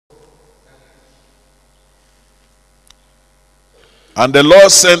And the Lord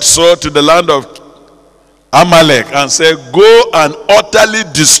sent Saul to the land of Amalek and said, go and utterly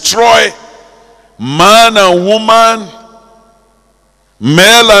destroy man and woman,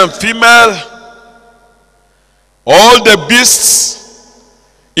 male and female, all the beasts,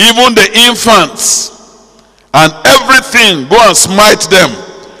 even the infants, and everything. Go and smite them.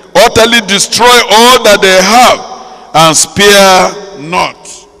 Utterly destroy all that they have, and spare not.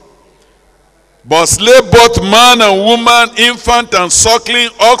 But slay both man and woman, infant and suckling,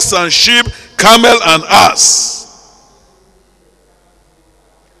 ox and sheep, camel and ass.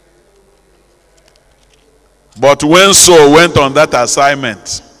 But when Saul went on that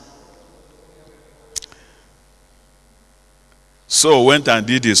assignment, Saul went and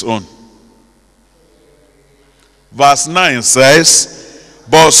did his own. Verse 9 says,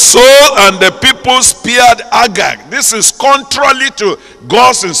 but Saul and the people spared Agag. This is contrary to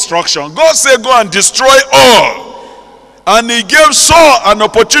God's instruction. God said, go and destroy all. And he gave Saul an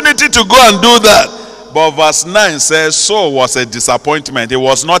opportunity to go and do that. But verse 9 says, Saul was a disappointment. He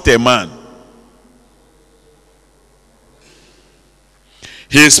was not a man.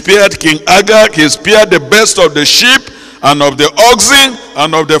 He spared King Agag. He spared the best of the sheep, and of the oxen,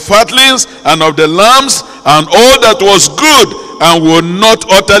 and of the fatlings, and of the lambs, and all that was good, and will not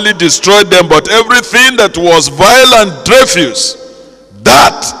utterly destroy them, but everything that was vile and refuse,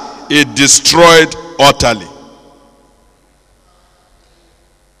 that it destroyed utterly.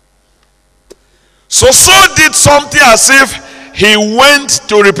 So Saul did something as if he went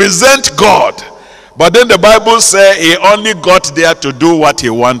to represent God, but then the Bible says he only got there to do what he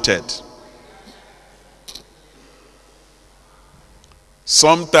wanted.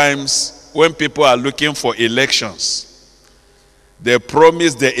 Sometimes when people are looking for elections, they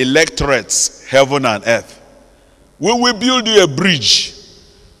promise the electorates heaven and earth. We will build you a bridge.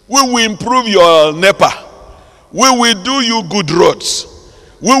 We will improve your NEPA. We will do you good roads.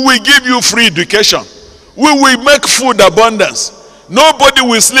 We will give you free education. We will make food abundance. Nobody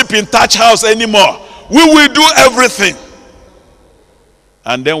will sleep in thatch house anymore. We will do everything.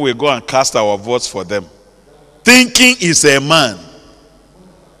 And then we go and cast our votes for them, thinking he's a man.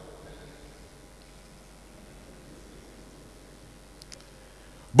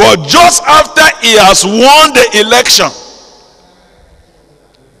 But just after he has won the election,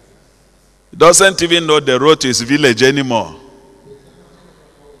 he doesn't even know the road to his village anymore.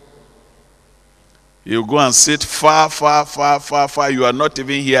 You go and sit far, far, far, far, far. You are not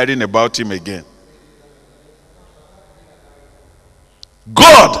even hearing about him again.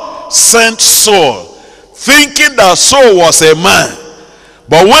 God sent Saul thinking that Saul was a man.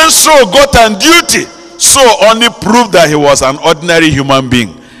 But when Saul got on duty, Saul only proved that he was an ordinary human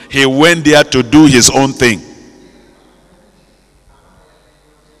being. He went there to do his own thing.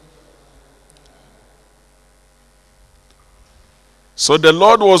 So the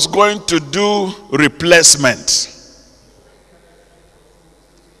Lord was going to do replacement.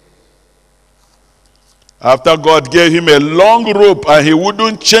 After God gave him a long rope and he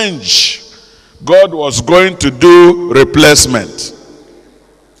wouldn't change, God was going to do replacement.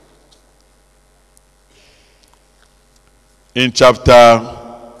 In chapter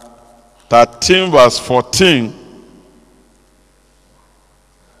 13 verse 14,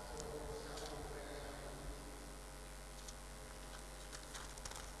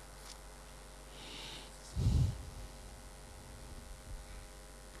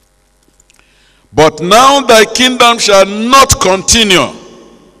 but now thy kingdom shall not continue.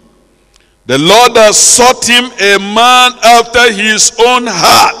 The Lord has sought him a man after his own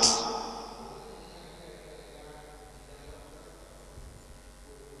heart.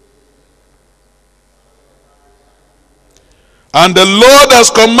 And the Lord has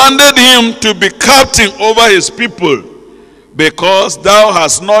commanded him to be captain over his people, because thou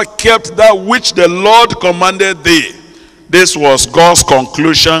hast not kept that which the Lord commanded thee. This was God's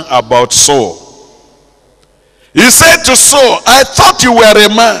conclusion about Saul. He said to Saul, I thought you were a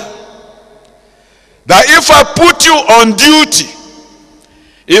man, that if I put you on duty,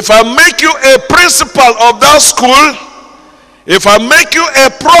 if I make you a principal of that school, if I make you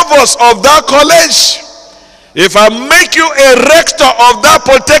a provost of that college, if I make you a rector of that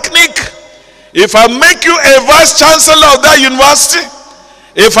polytechnic, if I make you a vice chancellor of that university,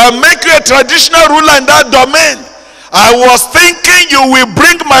 if I make you a traditional ruler in that domain, I was thinking you will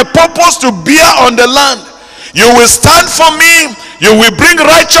bring my purpose to bear on the land. You will stand for me. You will bring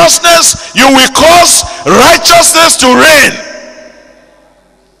righteousness. You will cause righteousness to reign.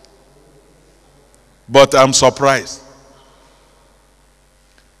 But I'm surprised.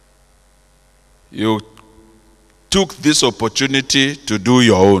 You took this opportunity to do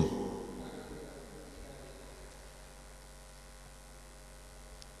your own.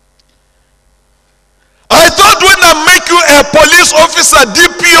 police officer,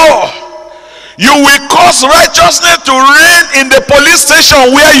 DPO, you will cause righteousness to reign in the police station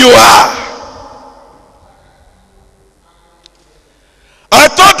where you are. I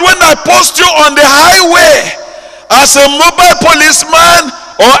thought when I post you on the highway as a mobile policeman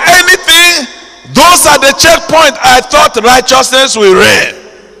or anything, those are the checkpoint, I thought righteousness will reign.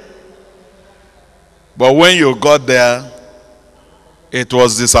 But when you got there, it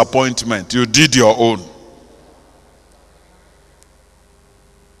was disappointment. You did your own.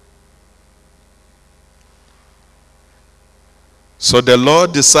 So the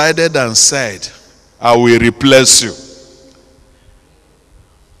Lord decided and said, I will replace you.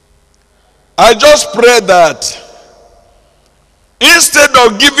 I just pray that instead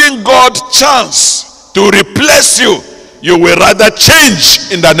of giving God chance to replace you, you will rather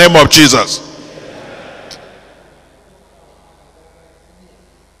change in the name of Jesus.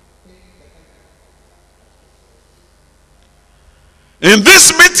 In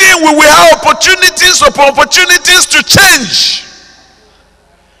this meeting, we will have opportunities upon opportunities to change.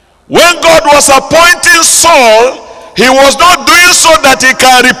 When God was appointing Saul, he was not doing so that he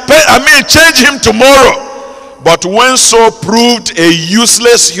can change him tomorrow. But when Saul proved a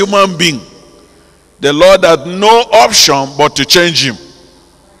useless human being, the Lord had no option but to change him.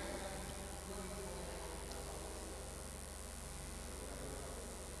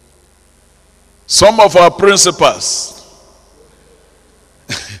 Some of our principals,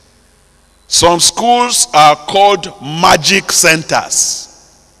 some schools are called magic centers.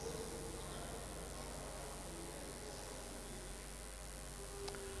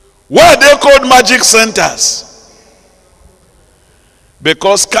 Why are they called magic centers?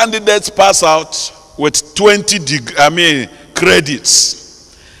 Because candidates pass out with 20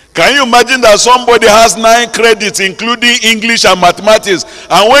 credits. Can you imagine that somebody has 9 credits including English and mathematics,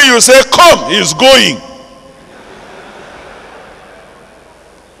 and when you say come, he's going?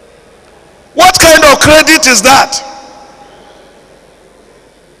 What kind of credit is that?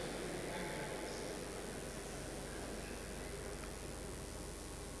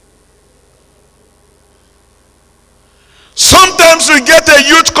 Sometimes we get a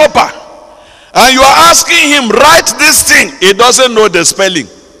youth copper and you are asking him, write this thing. He doesn't know the spelling.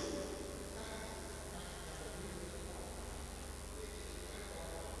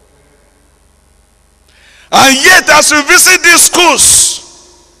 And yet, as we visit these schools,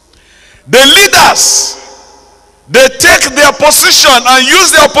 the leaders, they take their position and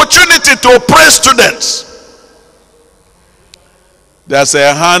use the opportunity to oppress students. There's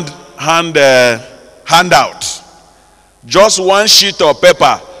a handout. Just one sheet of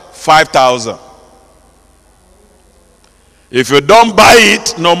paper, 5,000. If you don't buy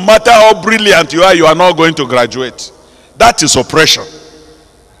it, no matter how brilliant you are not going to graduate. That is oppression.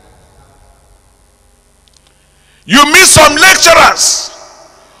 You meet some lecturers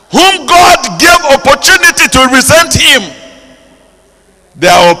whom God gave opportunity to represent him. They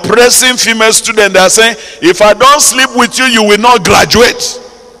are oppressing female students. They are saying, if I don't sleep with you, you will not graduate.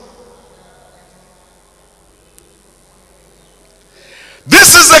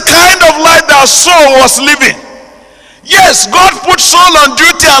 This is the kind of life that Saul was living. Yes, God put Saul on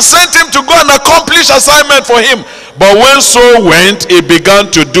duty and sent him to go and accomplish assignment for him. But when Saul went, he began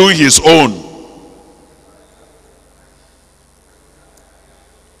to do his own.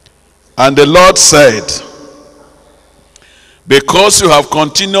 And the Lord said, because you have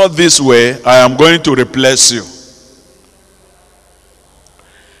continued this way, I am going to replace you.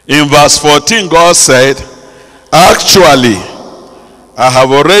 In verse 14, God said, actually, I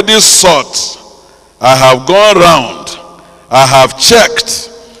have already sought, I have gone round, I have checked,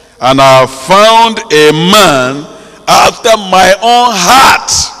 and I have found a man after my own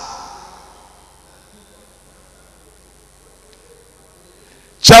heart.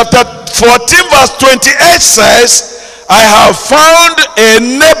 Chapter 14 verse 28 says, I have found a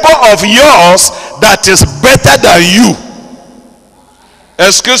neighbor of yours that is better than you.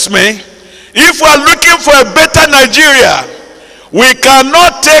 Excuse me. If we are looking for a better Nigeria, we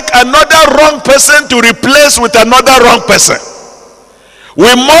cannot take another wrong person to replace with another wrong person. We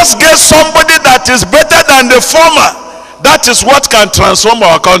must get somebody that is better than the former. That is what can transform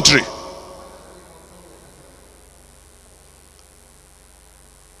our country.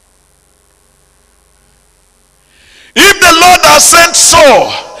 If the Lord has sent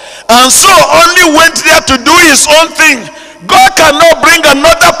Saul, and Saul only went there to do his own thing, God cannot bring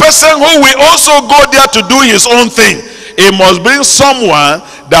another person who will also go there to do his own thing. He must bring someone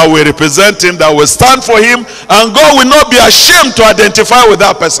that will represent him, that will stand for him, and God will not be ashamed to identify with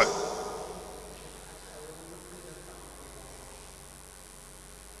that person.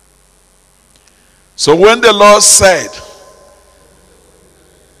 So when the Lord said,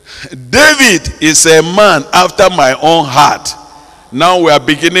 David is a man after my own heart. Now we are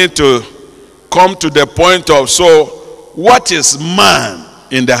beginning to come to the point of, so what is man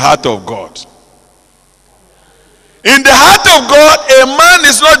in the heart of God? In the heart of God, a man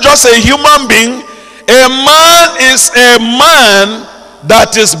is not just a human being. A man is a man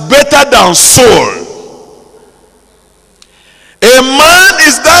that is better than soul. A man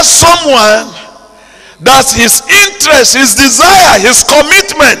is that someone that his interest, his desire, his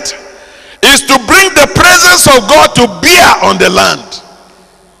commitment is to bring the presence of God to bear on the land.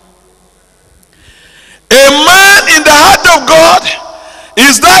 A man in the heart of God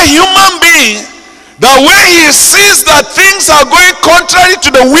is that human being that when he sees that things are going contrary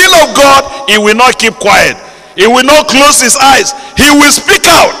to the will of God, he will not keep quiet. He will not close his eyes. He will speak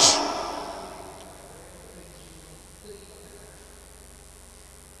out.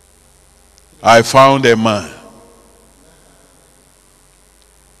 I found a man.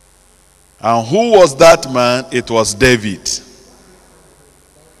 And who was that man? It was David.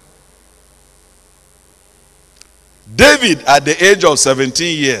 David, at the age of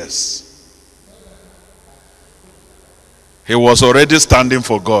 17 years, he was already standing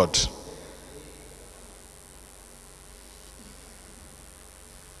for God.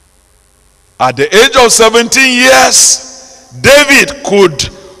 At the age of 17 years, David could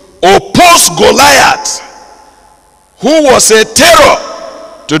oppose Goliath, who was a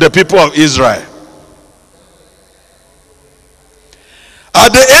terror to the people of Israel. At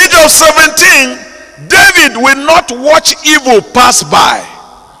the age of 17, David will not watch evil pass by.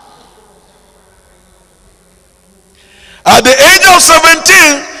 At the age of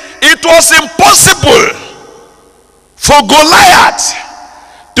 17, it was impossible for Goliath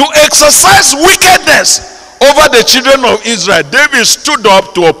to exercise wickedness over the children of Israel. David stood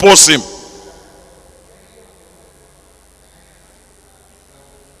up to oppose him.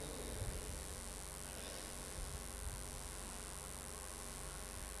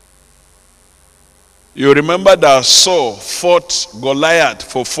 You remember that Saul fought Goliath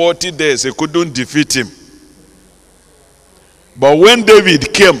for 40 days. He couldn't defeat him. But when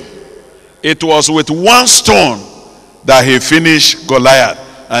David came, it was with one stone that he finished Goliath,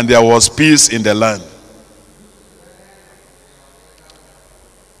 and there was peace in the land.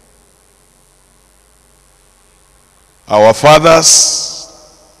 Our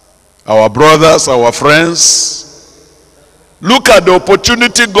fathers, our brothers, our friends, look at the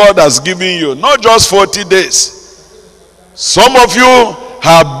opportunity God has given you. Not just 40 days. Some of you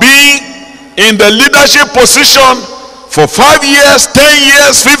have been in the leadership position for 5 years, 10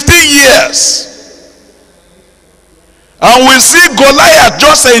 years, 15 years. And we see Goliath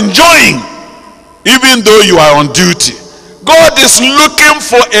just enjoying, even though you are on duty. God is looking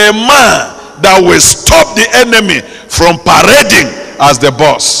for a man that will stop the enemy from parading as the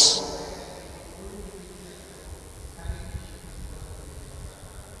boss.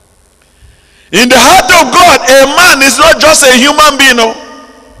 In the heart of God, a man is not just a human being. No?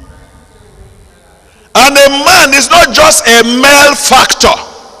 And a man is not just a male factor.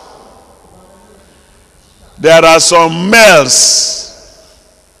 There are some males,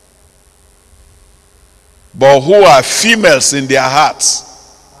 but who are females in their hearts.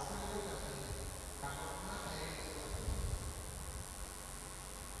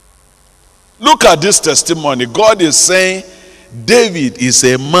 Look at this testimony. God is saying, David is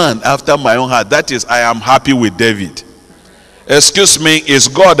a man after my own heart. That is, I am happy with David. Excuse me, is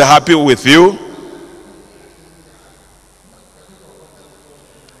God happy with you?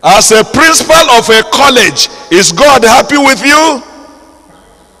 As a principal of a college, is God happy with you?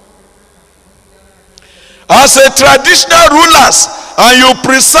 As a traditional rulers, and you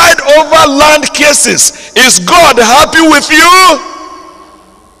preside over land cases, is God happy with you?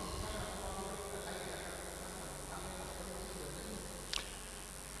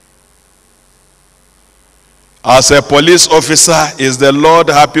 As a police officer, is the Lord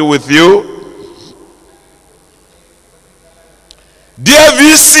happy with you? Dear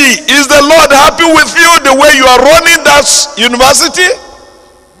VC, is the Lord happy with you the way you are running that university?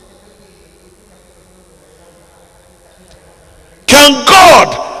 Can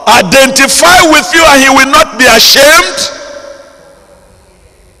God identify with you and he will not be ashamed?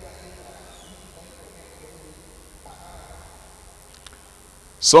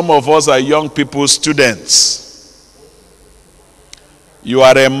 Some of us are young people, students. You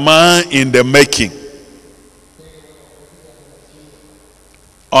are a man in the making.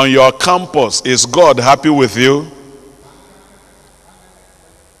 On your campus, is God happy with you?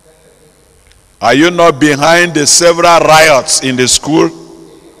 Are you not behind the several riots in the school?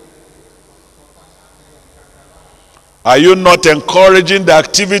 Are you not encouraging the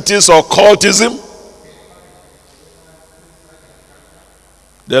activities of cultism?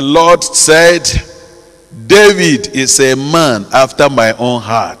 The Lord said, David is a man after my own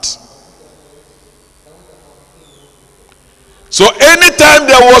heart. So anytime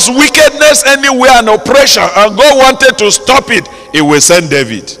there was wickedness anywhere and oppression, and God wanted to stop it, he will send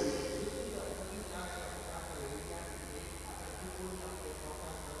David.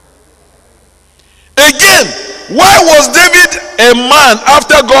 Again, why was David a man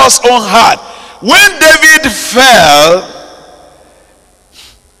after God's own heart? When David fell,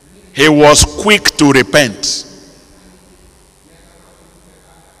 he was quick to repent.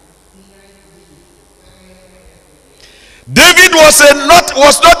 David was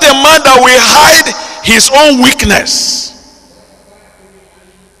not a man that will hide his own weakness.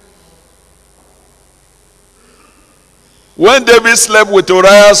 When David slept with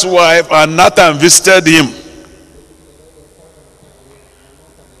Uriah's wife and Nathan visited him,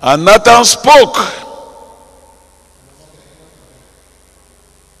 and Nathan spoke,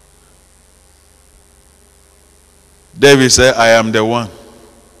 David said, I am the one.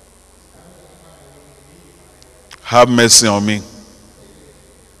 Have mercy on me.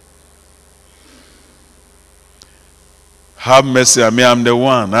 Have mercy on me. I'm the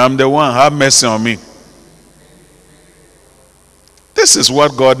one. I'm the one. Have mercy on me. This is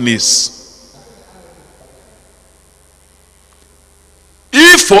what God needs.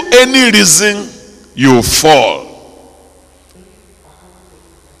 If for any reason you fall,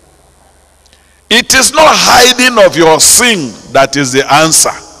 it is not hiding of your sin that is the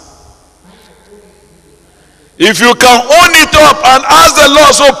answer. If you can own it up and ask the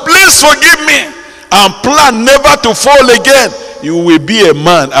Lord, so please forgive me, and plan never to fall again, you will be a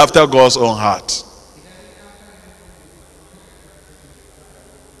man after God's own heart.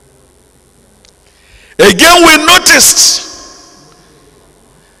 Again, we noticed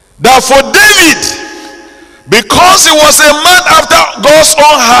that for David, because he was a man after God's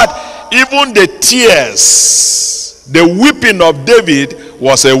own heart, even the tears, the weeping of David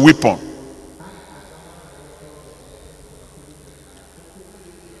was a weapon.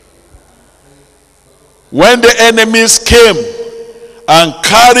 When the enemies came and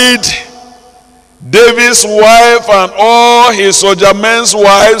carried David's wife and all his soldier men's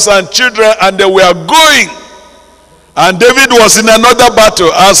wives and children, and they were going, and David was in another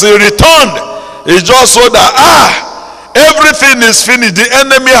battle, as he returned, he just saw that everything is finished. The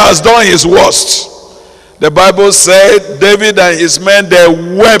enemy has done his worst. The Bible said David and his men, they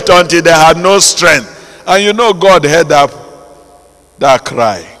wept until they had no strength. And you know God heard that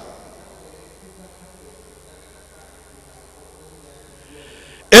cry.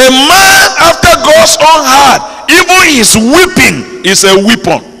 A man after God's own heart, even his weeping is a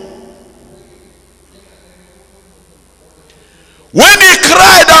weapon. When he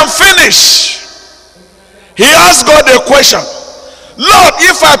cried and finished, he asked God a question. Lord,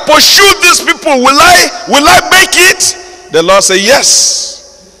 if I pursue these people, will I make it? The Lord said,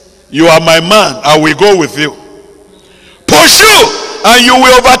 yes. You are my man, I will go with you. Pursue, and you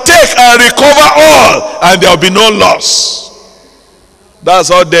will overtake and recover all, and there will be no loss. That's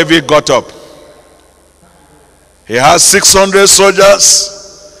how David got up. He had 600 soldiers.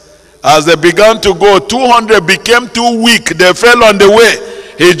 As they began to go, 200 became too weak. They fell on the way.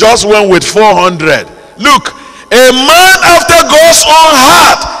 He just went with 400. Look, a man after God's own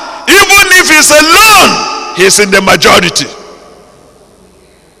heart, even if he's alone, he's in the majority.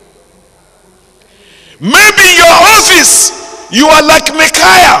 Maybe in your office, you are like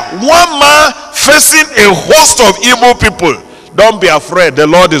Micaiah, one man facing a host of evil people. Don't be afraid, the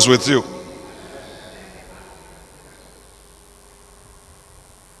Lord is with you.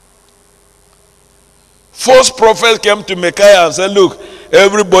 False prophet came to Micaiah and said, look,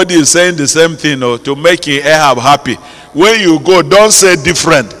 everybody is saying the same thing to make Ahab happy. When you go, don't say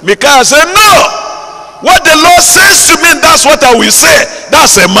different. Micaiah said, no. What the Lord says to me, that's what I will say.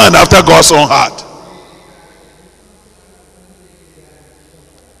 That's a man after God's own heart.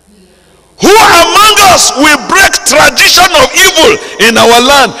 Who among us will break tradition of evil in our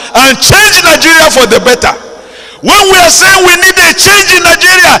land and change Nigeria for the better? When we are saying we need a change in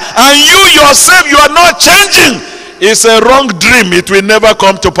Nigeria and you yourself, you are not changing, it's a wrong dream. It will never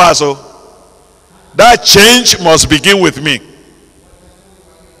come to pass. Oh, that change must begin with me.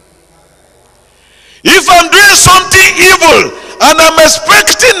 If I'm doing something evil and I'm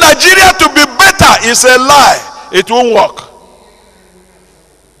expecting Nigeria to be better, it's a lie. It won't work.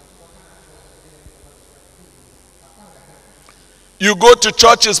 You go to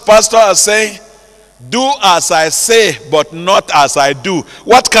churches, pastor are saying, do as I say, but not as I do.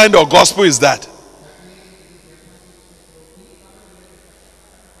 What kind of gospel is that?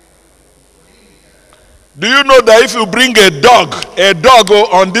 Do you know that if you bring a dog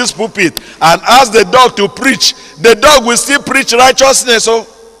on this pulpit and ask the dog to preach, the dog will still preach righteousness? Oh,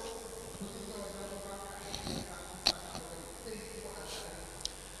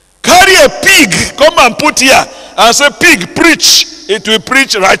 carry a pig, come and put here and say, pig, preach. It will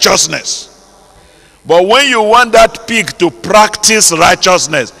preach righteousness. But when you want that pig to practice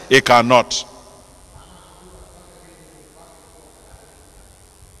righteousness, it cannot.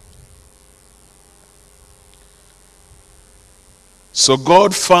 So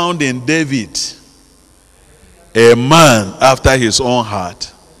God found in David a man after his own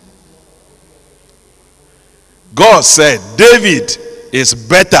heart. God said, David is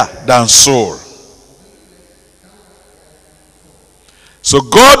better than Saul. So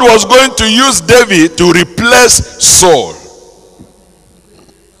God was going to use David to replace Saul.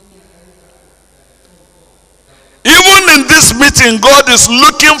 Even in this meeting, God is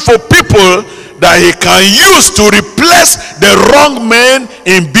looking for people that he can use to replace the wrong men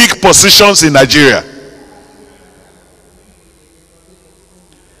in big positions in Nigeria.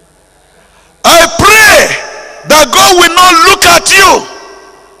 I pray that God will not look at you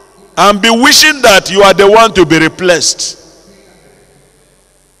and be wishing that you are the one to be replaced.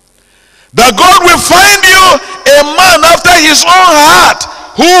 That God will find you a man after his own heart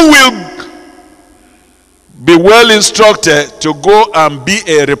who will be well instructed to go and be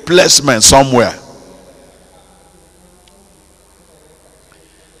a replacement somewhere.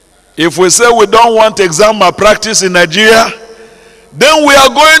 If we say we don't want exam malpractice in Nigeria, then we are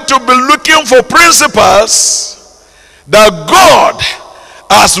going to be looking for principles that God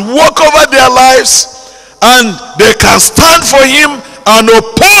has walked over their lives and they can stand for him and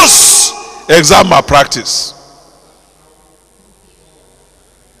oppose exam malpractice.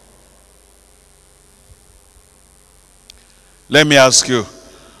 Let me ask you,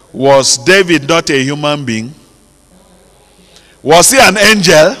 was David not a human being? Was he an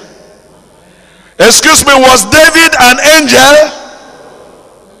angel? Excuse me, was David an angel?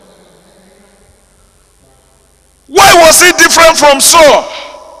 Why was he different from Saul?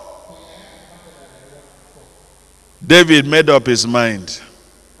 David made up his mind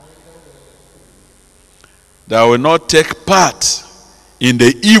that I will not take part in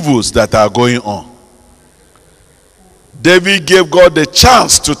the evils that are going on. David gave God the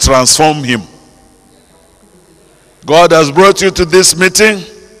chance to transform him. God has brought you to this meeting,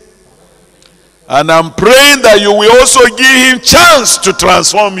 and I'm praying that you will also give him chance to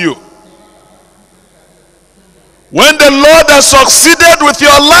transform you. When the Lord has succeeded with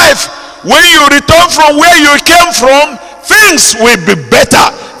your life, when you return from where you came from, things will be better.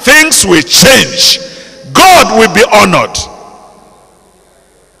 Things will change. God will be honored.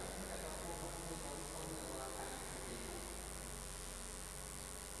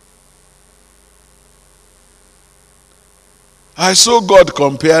 I saw God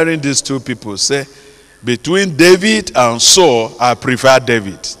comparing these two people. Say, between David and Saul, I prefer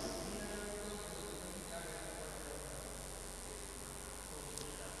David.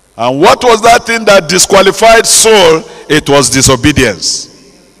 And what was that thing that disqualified Saul? It was disobedience.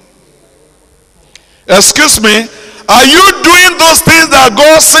 Excuse me, are you doing those things that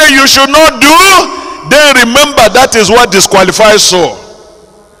God said you should not do? Then remember, that is what disqualifies Saul.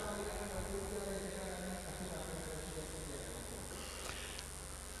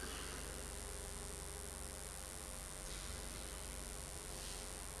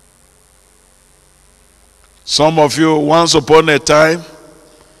 Some of you, once upon a time,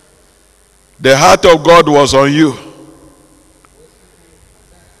 the heart of God was on you.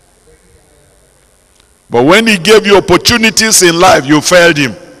 But when he gave you opportunities in life, you failed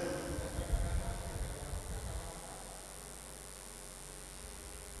him.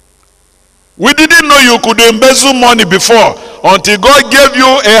 We didn't know you could embezzle money before until God gave you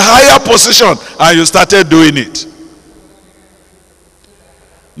a higher position and you started doing it.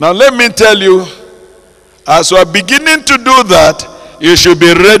 Now let me tell you, as you are beginning to do that, you should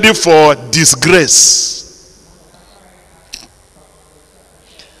be ready for disgrace.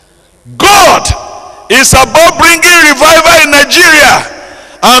 God is about bringing revival in Nigeria,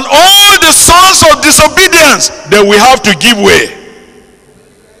 and all the sons of disobedience, they will have to give way.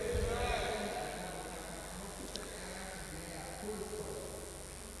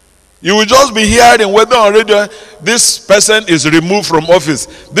 You will just be hearing whether on radio, this person is removed from office,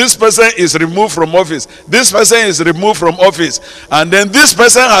 this person is removed from office, this person is removed from office, and then this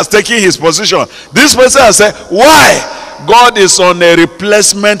person has taken his position. This person has said, why? God is on a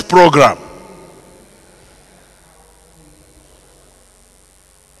replacement program.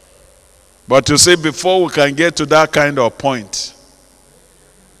 But you see, before we can get to that kind of point,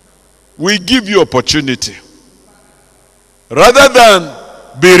 We give you opportunity. Rather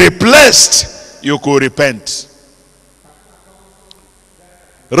than be replaced, you could repent.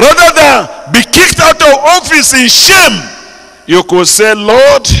 Rather than be kicked out of office in shame, you could say,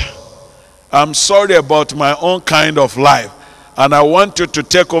 Lord, I'm sorry about my own kind of life, and I want you to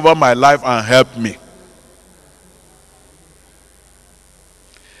take over my life and help me.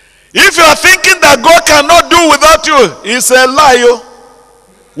 If you are thinking that God cannot do without you, it's a lie.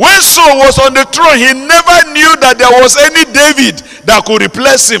 When Saul was on the throne, he never knew that there was any David that could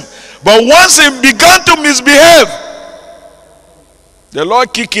replace him. But once he began to misbehave, the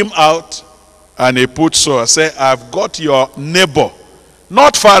Lord kicked him out, and he put Saul, say, I've got your neighbor,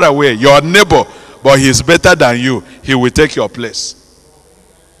 not far away, your neighbor, but he's better than you. He will take your place.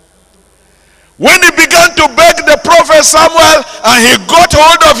 When he began to beg the prophet Samuel and he got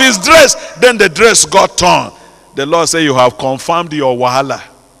hold of his dress, then the dress got torn. The Lord said, you have confirmed your wahala.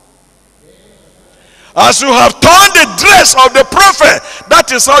 As you have torn the dress of the prophet, that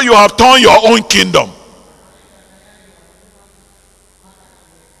is how you have torn your own kingdom.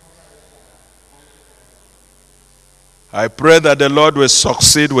 I pray that the Lord will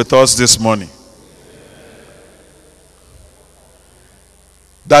succeed with us this morning.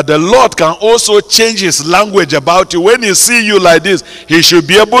 That the Lord can also change his language about you. When he sees you like this, he should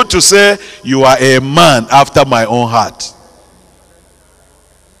be able to say, you are a man after my own heart.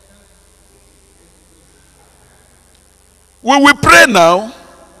 We will pray now.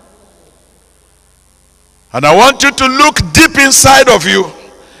 And I want you to look deep inside of you.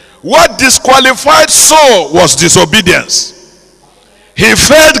 What disqualified Saul was disobedience. He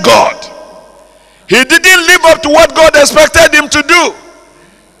failed God. He didn't live up to what God expected him to do.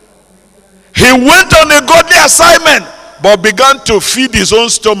 He went on a godly assignment, but began to feed his own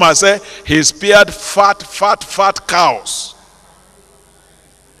stomach. Say, he spared fat cows.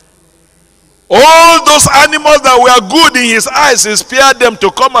 All those animals that were good in his eyes, he spared them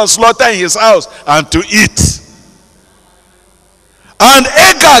to come and slaughter in his house and to eat. And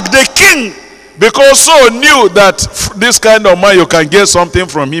Agag, the king, because Saul knew that this kind of man, you can get something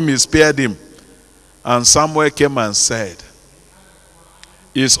from him, he spared him. And Samuel came and said,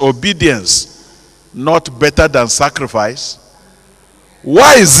 is obedience not better than sacrifice?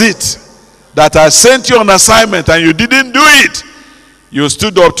 Why is it that I sent you on assignment and you didn't do it? You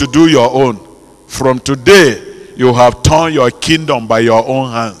stood up to do your own. From today, you have torn your kingdom by your own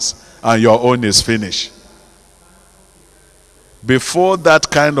hands, and your own is finished. Before that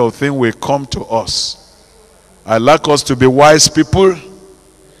kind of thing will come to us, I'd like us to be wise people,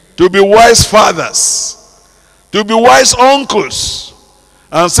 to be wise fathers, to be wise uncles,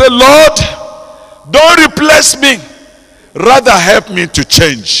 and say, Lord, don't replace me, rather help me to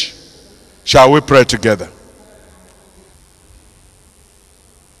change. Shall we pray together?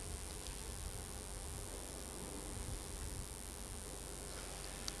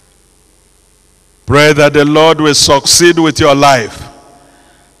 Pray that the Lord will succeed with your life.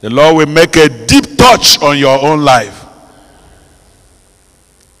 The Lord will make a deep touch on your own life.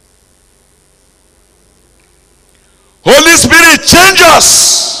 Holy Spirit, change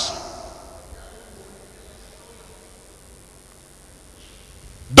us.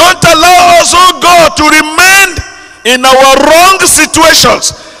 Don't allow us, oh God, to remain in our wrong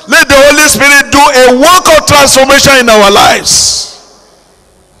situations. Let the Holy Spirit do a work of transformation in our lives.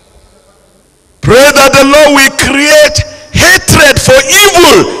 Pray that the Lord will create hatred for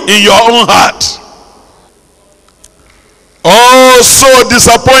evil in your own heart. Oh, so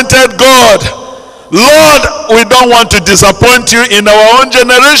disappointed God. Lord, we don't want to disappoint you in our own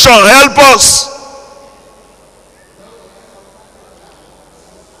generation. Help us.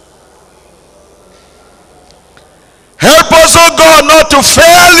 Help us, oh God, not to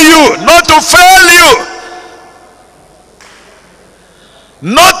fail you. Not to fail you.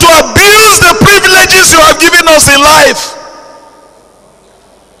 Not to abuse the privileges you have given us in life.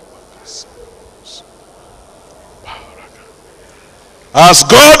 As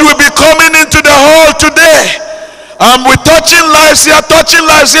God will be coming into the hall today, and we're touching lives here, touching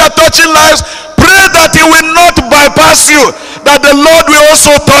lives here, touching lives, pray that he will not bypass you, that the Lord will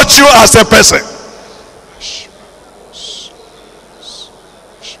also touch you as a person.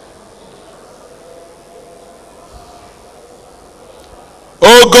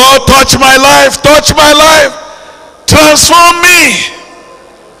 Oh God, touch my life, transform me.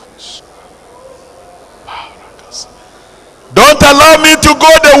 Don't allow me to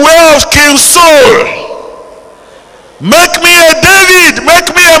go the way of King Saul. Make me a David,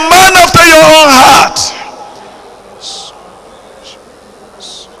 make me a man after your own heart.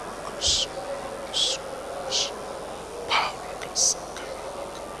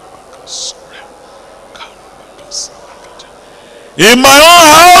 In my own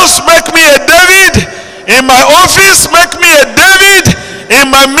house, make me a David. In my office, make me a David. In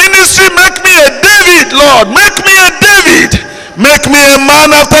my ministry, make me a David. Lord, make me a David. Make me a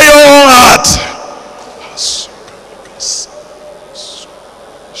man after your own heart.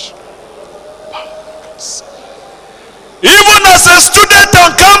 Even as a student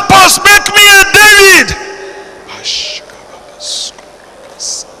on campus, make me a David.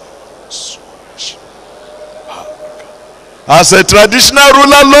 As a traditional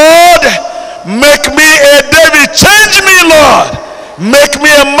ruler, Lord, make me a David. Change me, Lord. Make me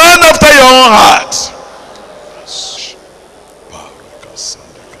a man after your own heart.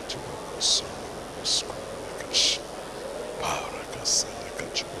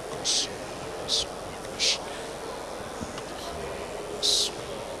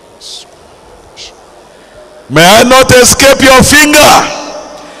 May I not escape your finger.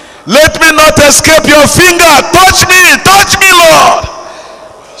 Let me not escape your finger. Touch me, Lord.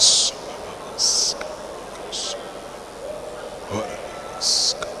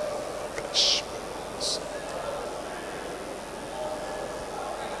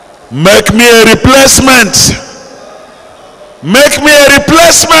 Make me a replacement. Make me a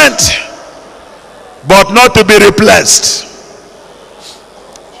replacement, but not to be replaced.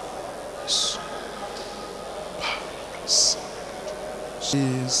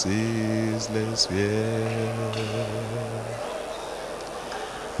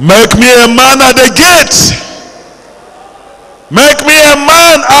 Make me a man at the gate. Make me a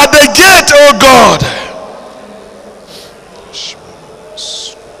man at the gate, oh God.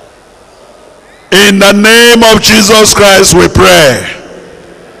 In the name of Jesus Christ we pray.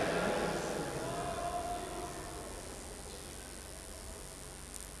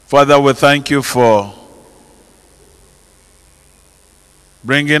 Father, we thank you for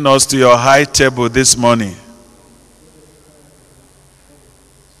bringing us to your high table this morning.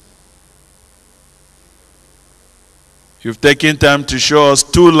 You've taken time to show us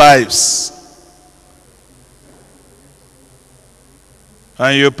two lives.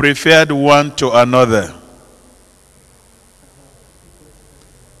 And you preferred one to another.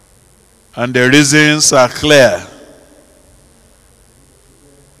 And the reasons are clear.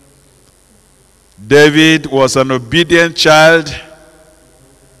 David was an obedient child.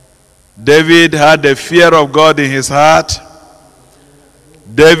 David had the fear of God in his heart.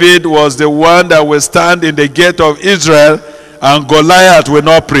 David was the one that will stand in the gate of Israel and Goliath will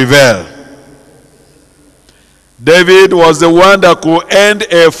not prevail. David was the one that could end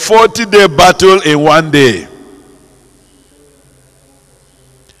a 40-day battle in one day.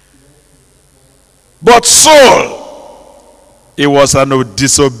 But Saul, he was an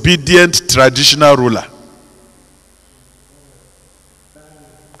disobedient traditional ruler.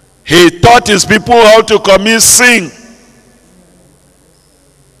 He taught his people how to commit sin.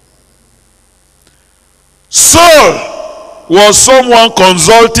 Saul was someone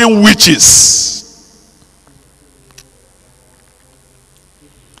consulting witches.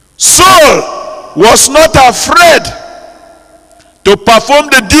 Saul was not afraid to perform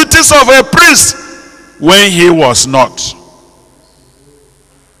the duties of a priest when he was not.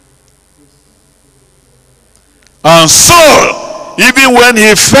 And Saul, even when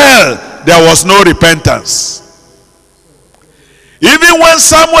he fell, there was no repentance. Even when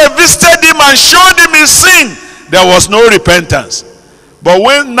Samuel visited him and showed him his sin, there was no repentance. But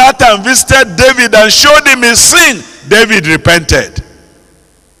when Nathan visited David and showed him his sin, David repented.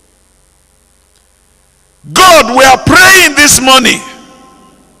 God, we are praying this morning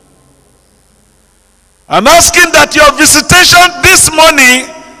and asking that your visitation this morning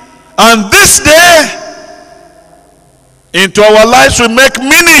and this day into our lives will make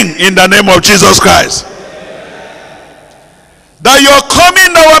meaning in the name of Jesus Christ. That your coming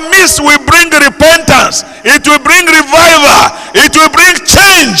in our midst will bring repentance. It will bring revival. It will bring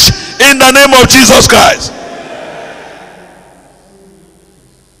change in the name of Jesus Christ.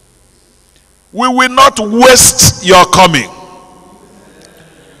 We will not waste your coming.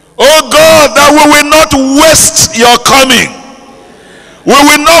 Oh God, that we will not waste your coming. We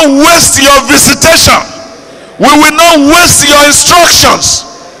will not waste your visitation. We will not waste your instructions.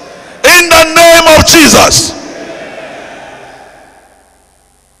 In the name of Jesus.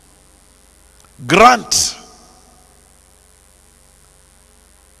 Grant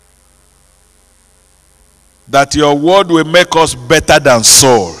that your word will make us better than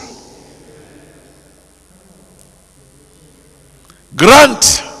Saul.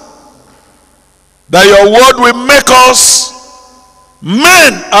 Grant that your word will make us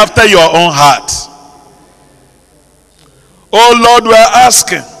men after your own heart. Oh Lord, we are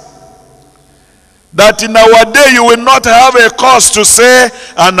asking That in our day you will not have a cause to say,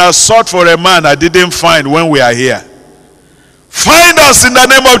 and I sought for a man I didn't find when we are here. Find us in the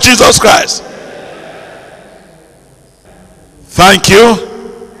name of Jesus Christ. Thank you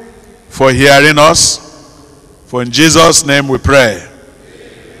for hearing us. For in Jesus' name we pray.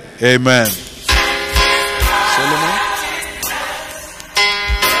 Amen. Solomon?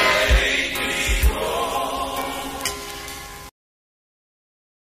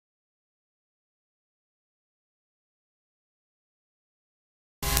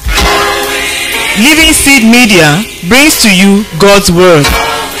 Living Seed Media brings to you God's Word,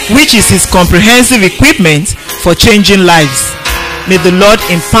 which is His comprehensive equipment for changing lives. May the Lord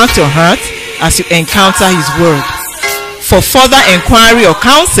impact your heart as you encounter His Word. For further inquiry or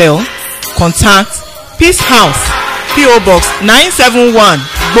counsel, contact Peace House, P.O. Box 971,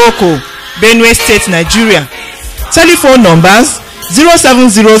 Boko, Benue State, Nigeria. Telephone numbers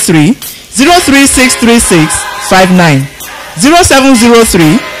 0703 0363659,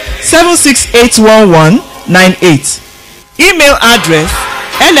 0703 7681198. Email address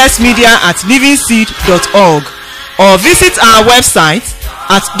lsmedia@livingseed.org, or visit our website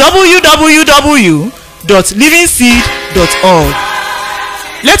at www.livingseed.org.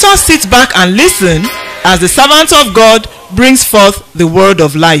 Let us sit back and listen as the servant of God brings forth the word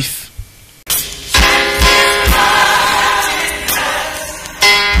of life.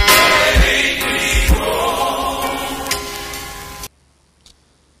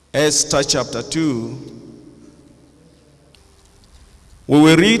 Esther chapter 2. We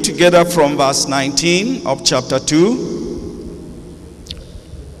will read together from verse 19 of chapter 2.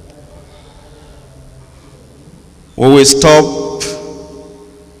 We will stop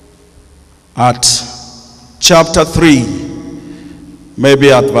at chapter 3,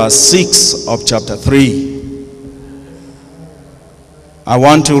 maybe at verse 6 of chapter 3. I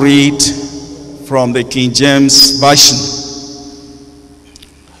want to read from the King James Version.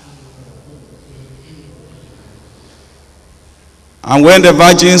 And when the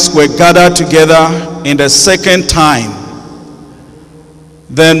virgins were gathered together in the second time,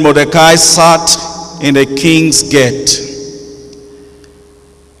 then Mordecai sat in the king's gate.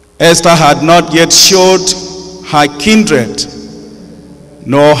 Esther had not yet showed her kindred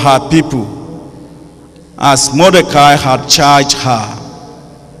nor her people, as Mordecai had charged her.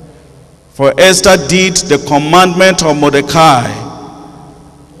 For Esther did the commandment of Mordecai,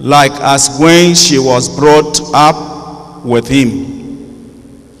 like as when she was brought up with him.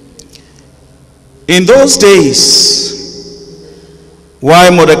 In those days,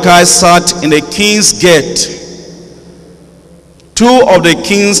 while Mordecai sat in the king's gate, two of the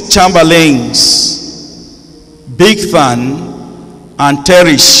king's chamberlains, Bigthan and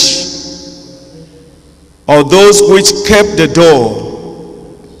Teresh, of those which kept the door,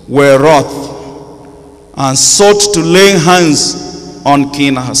 were wroth, and sought to lay hands on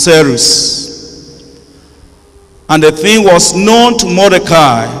King Ahasuerus. And the thing was known to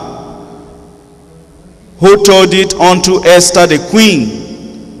Mordecai, who told it unto Esther the queen,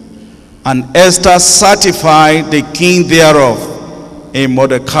 and Esther certified the king thereof in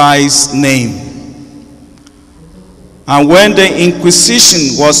Mordecai's name. And when the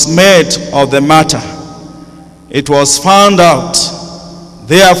inquisition was made of the matter, it was found out,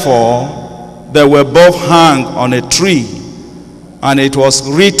 therefore they were both hanged on a tree, and it was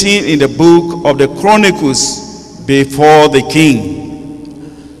written in the book of the Chronicles before the king.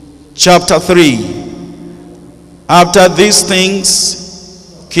 Chapter 3. After these things,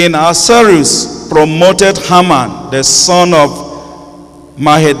 King Ahasuerus promoted Haman, the son of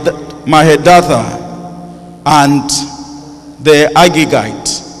Mahedatha, and the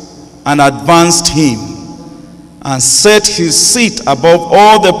Agagite, and advanced him, and set his seat above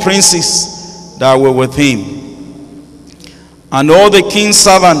all the princes that were with him. And all the king's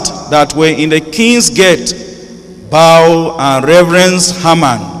servants that were in the king's gate bowed and reverenced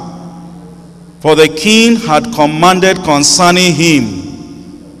Haman, for the king had commanded concerning him.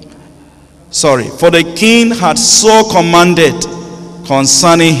 For the king had so commanded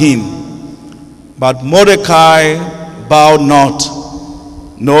concerning him. But Mordecai bowed not,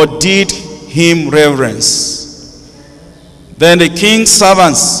 nor did him reverence. Then the king's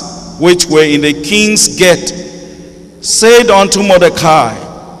servants, which were in the king's gate, said unto Mordecai,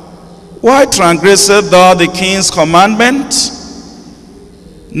 Why transgressest thou the king's commandment?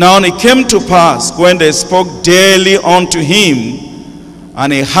 Now it came to pass, when they spoke daily unto him,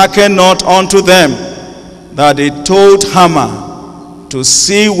 and he hearkened not unto them, that they told Haman to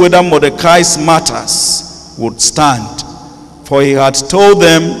see whether Mordecai's matters would stand, for he had told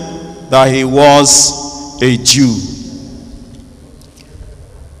them that he was a Jew.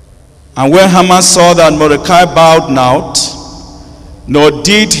 And when Haman saw that Mordecai bowed not, nor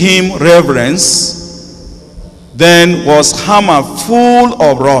did him reverence, then was Haman full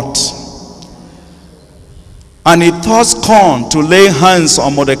of wrath. And he thought scorn to lay hands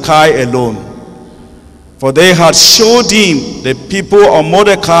on Mordecai alone, for they had showed him the people of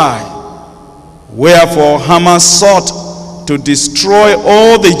Mordecai. Wherefore Haman sought to destroy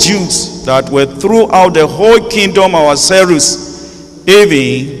all the Jews that were throughout the whole kingdom of Ahasuerus,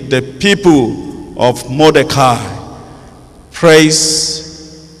 even the people of Mordecai.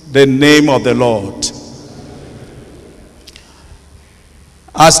 Praise the name of the Lord.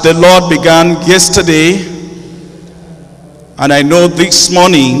 As the Lord began yesterday, and I know this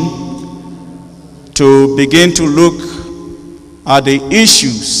morning, to begin to look at the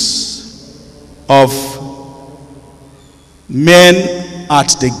issues of men at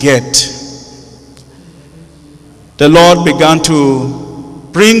the gate. The Lord began to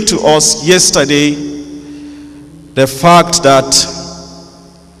bring to us yesterday the fact that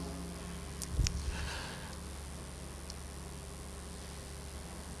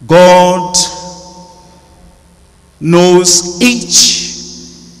God knows each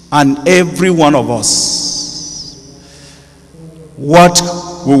and every one of us, what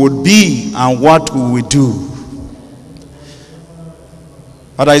we would be and what we would do.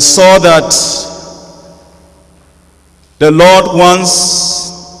 But I saw that the Lord wants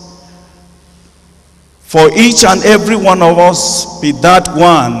for each and every one of us be that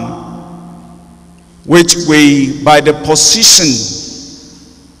one which we, by the position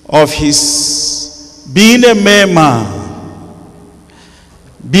of his being a mere man,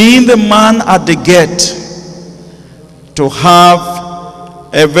 being the man at the gate, to have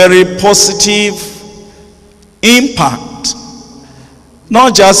a very positive impact,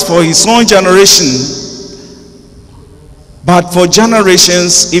 not just for his own generation, but for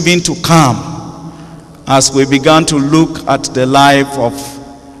generations even to come, as we began to look at the life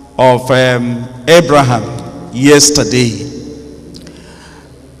of Abraham yesterday.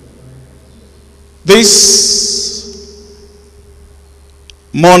 This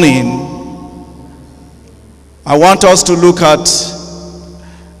morning, I want us to look at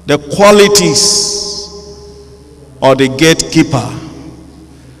the qualities of the gatekeeper.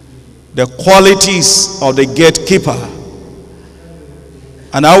 The qualities of the gatekeeper.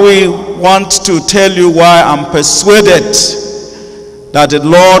 And I will want to tell you why I'm persuaded that the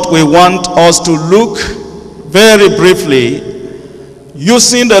Lord will want us to look very briefly,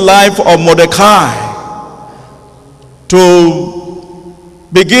 using the life of Mordecai, to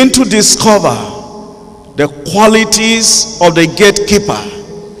begin to discover the qualities of the gatekeeper.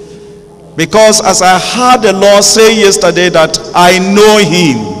 Because as I heard the Lord say yesterday that I know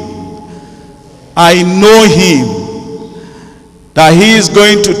him, that he is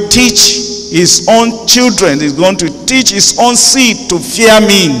going to teach his own children, he's going to teach his own seed to fear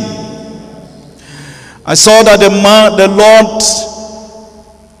me. I saw that the Lord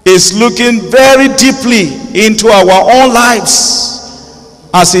is looking very deeply into our own lives,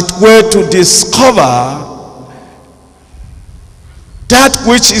 as it were, to discover that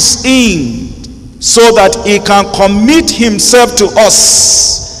which is in, so that he can commit himself to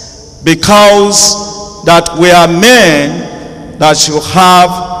us, because that we are men that should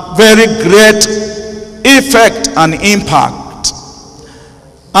have very great effect and impact.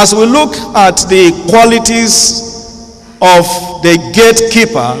 As we look at the qualities of the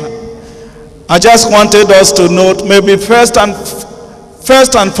gatekeeper, I just wanted us to note, maybe first and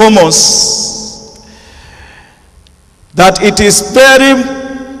foremost, that it is very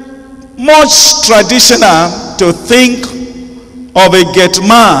much traditional to think of a gate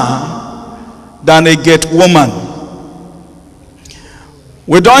man than a gate woman.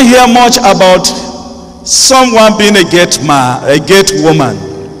 We don't hear much about someone being a gate man, a gate woman,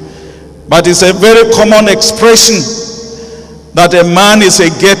 but it's a very common expression that a man is a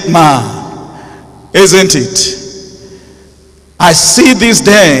gate man, isn't it? I see this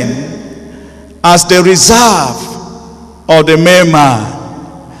then as the reserve of the mere man.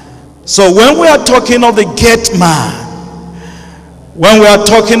 So when we are talking of the gate man, when we are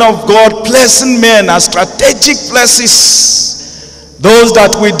talking of God placing men as strategic places, those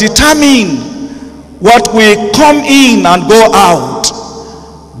that will determine what will come in and go out,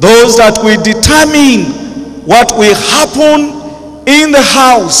 those that will determine what will happen in the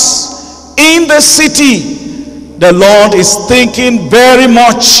house, in the city, the Lord is thinking very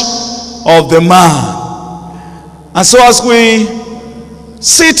much of the man. And so as we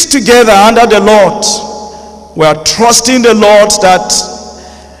sit together under the Lord, we are trusting the Lord that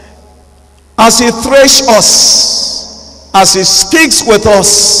as he threshes us, as he speaks with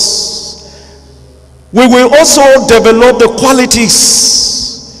us, we will also develop the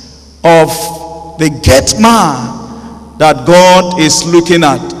qualities of the get man that God is looking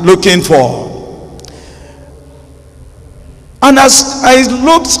for. And as I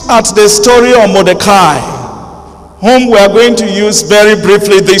looked at the story of Mordecai, whom we are going to use very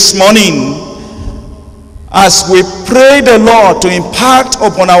briefly this morning, as we pray the Lord to impact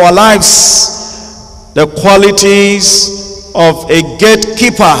upon our lives the qualities of a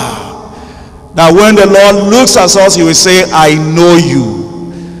gatekeeper, that when the Lord looks at us, he will say, I know you.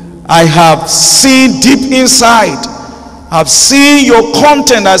 I have seen deep inside. I've seen your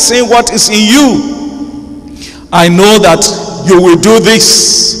content. I've seen what is in you. I know that you will do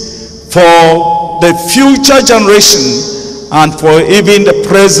this for the future generation and for even the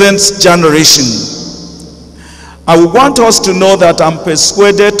present generation. I want us to know that I'm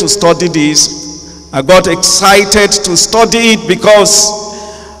persuaded to study this. I got excited to study it because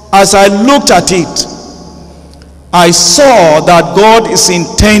as I looked at it, I saw that God is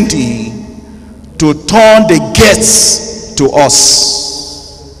intending to turn the gates to us.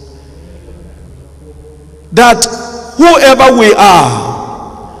 That whoever we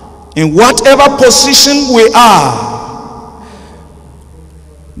are, in whatever position we are,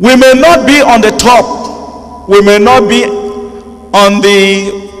 we may not be on the top, we may not be on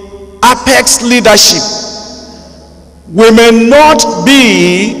the apex leadership, we may not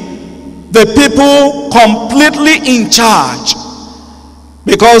be the people completely in charge,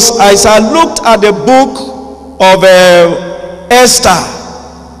 because as I looked at the book of Esther,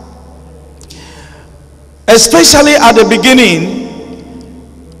 especially at the beginning,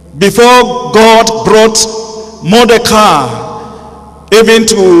 before God brought Mordecai even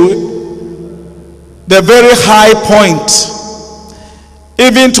to the very high point,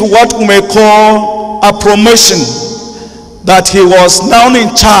 even to what we may call a promotion, that he was now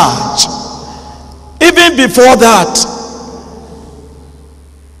in charge. Even before that,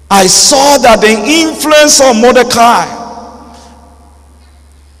 I saw that the influence of Mordecai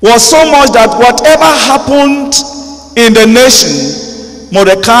was so much that whatever happened in the nation,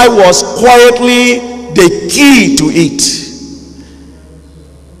 Mordecai was quietly the key to it.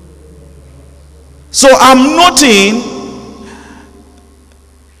 So I'm noting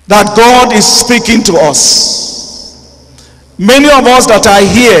that God is speaking to us. Many of us that are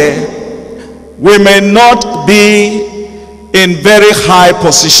here, we may not be in very high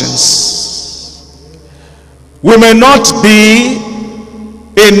positions. We may not be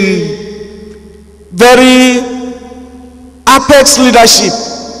in very apex leadership,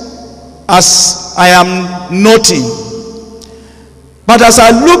 as I am noting. But as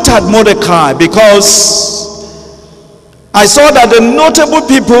I looked at Mordecai, because I saw that the notable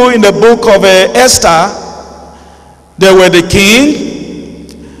people in the book of Esther, there were the king,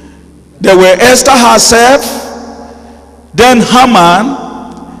 there were Esther herself, then Haman.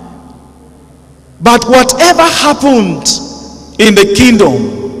 But whatever happened in the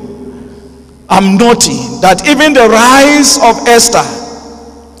kingdom, I'm noting that even the rise of Esther,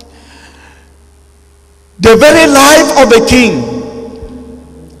 the very life of the king,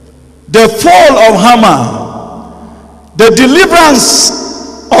 the fall of Haman, the deliverance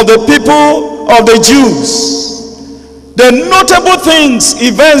of the people of the Jews, the notable things,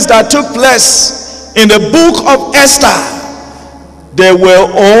 events that took place in the book of Esther, they were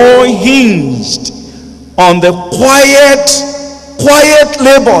all hinged on the quiet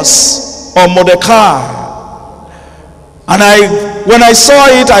labors of Mordecai. And when I saw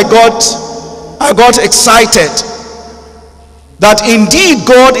it, I got excited that indeed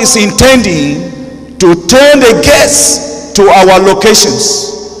God is intending to turn the gates to our locations.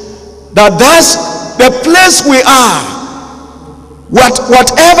 That's the place we are.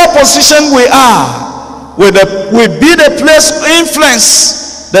 Whatever position we are, will be the place of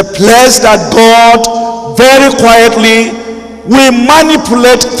influence, the place that God very quietly will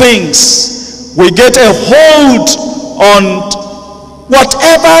manipulate things. We get a hold on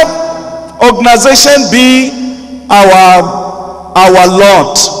whatever organization be our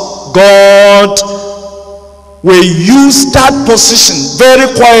Lord. God will use that position very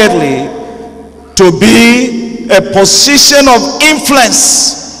quietly to be a position of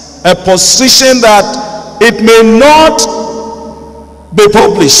influence, a position that it may not be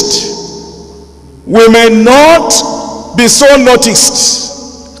published, we may not be so noticed,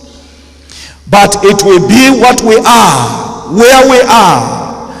 but it will be what we are, where we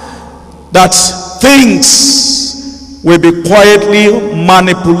are, that things will be quietly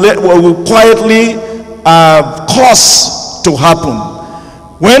manipulated, will quietly cause to happen.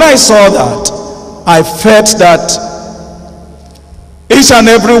 When I saw that, I felt that each and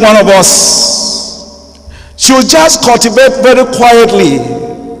every one of us should just cultivate very quietly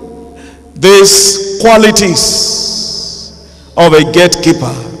these qualities of a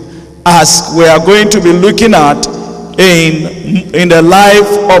gatekeeper, as we are going to be looking at in the life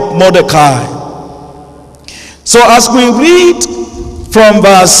of Mordecai. So as we read from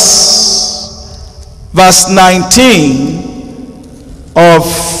verse 19 of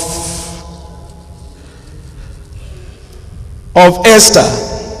Esther,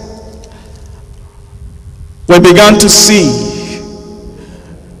 we began to see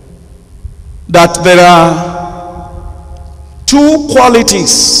that there are two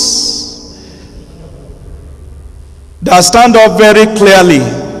qualities that stand up very clearly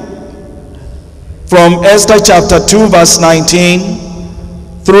from Esther chapter 2 verse 19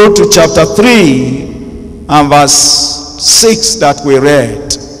 through to chapter 3 and verse 6 that we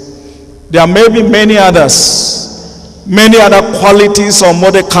read. There may be many other qualities of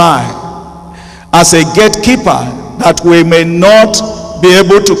Mordecai as a gatekeeper that we may not be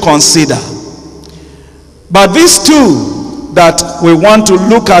able to consider. But these two that we want to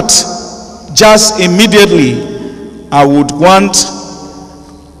look at just immediately, I would want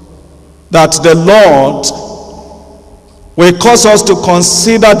that the Lord will cause us to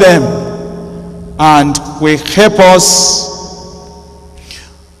consider them and will help us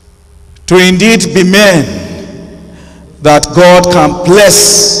to indeed be men that God can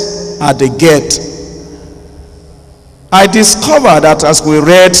bless at the gate. I discovered that as we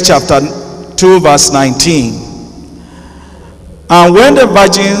read chapter 2 verse 19, and when the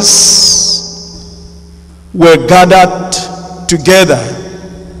virgins were gathered together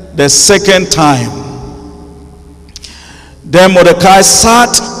the second time, then Mordecai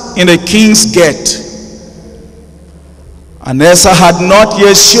sat in the king's gate, and Esther had not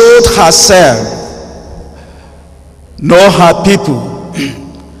yet showed herself nor her people,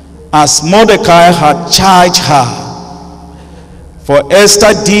 as Mordecai had charged her. For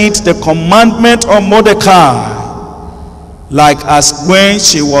Esther did the commandment of Mordecai, like as when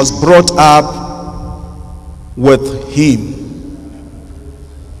she was brought up with him.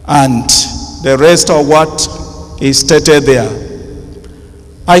 And the rest of what is stated there.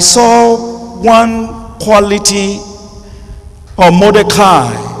 I saw one quality of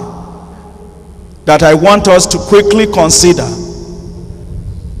Mordecai that I want us to quickly consider: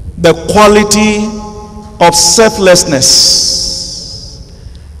 the quality of selflessness.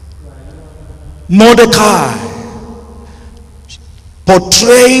 Mordecai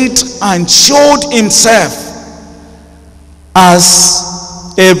portrayed and showed himself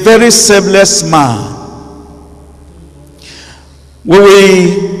as a very selfless man. We will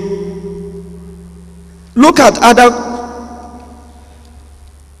look at other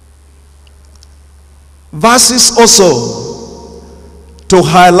verses also to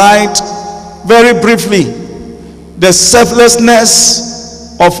highlight very briefly the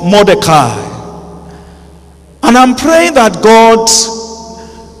selflessness of Mordecai. And I'm praying that God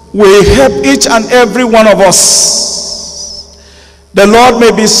will help each and every one of us. The Lord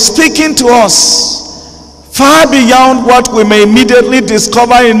may be speaking to us far beyond what we may immediately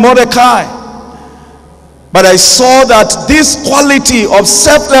discover in Mordecai. But I saw that this quality of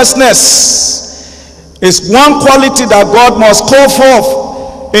selflessness is one quality that God must call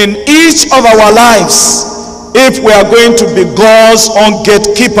forth in each of our lives if we are going to be God's own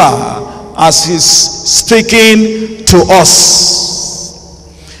gatekeeper as He's speaking to us.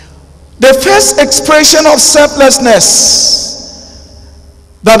 The first expression of selflessness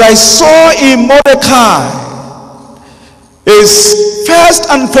that I saw in Mordecai is first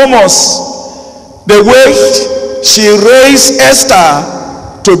and foremost the way she raised Esther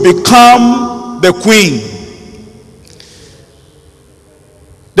to become the queen.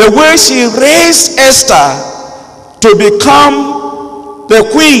 The way she raised Esther to become the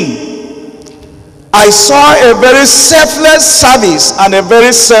queen. I saw a very selfless service and a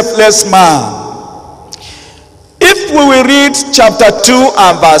very selfless man. If we will read chapter 2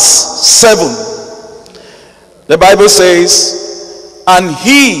 and verse 7, the Bible says, and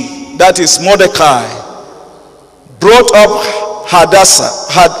he, that is Mordecai, brought up Hadassah,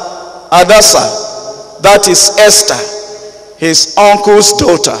 that is Esther, his uncle's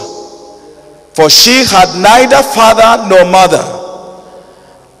daughter, for she had neither father nor mother,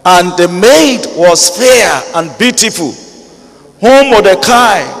 and the maid was fair and beautiful, whom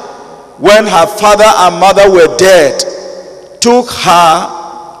Mordecai, when her father and mother were dead, took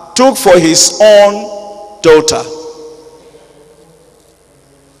for his own daughter.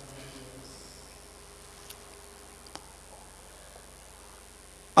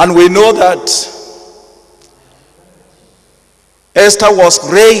 And we know that Esther was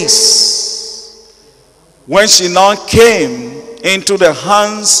raised when she now came into the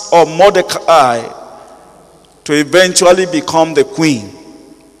hands of Mordecai to eventually become the queen.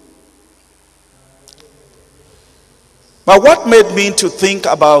 But what made me to think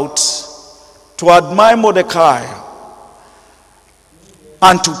about, to admire Mordecai,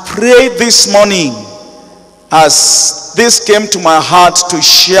 and to pray this morning as this came to my heart to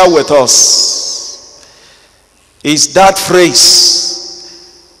share with us, is that phrase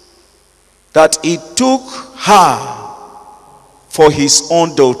that he took her for his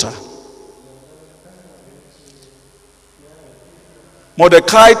own daughter.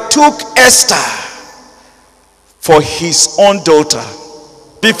 Mordecai took Esther for his own daughter.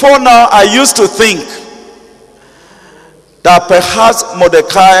 Before now, I used to think that perhaps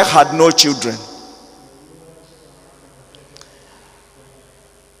Mordecai had no children.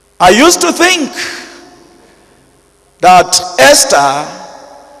 I used to think that Esther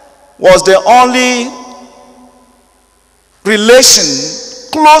was the only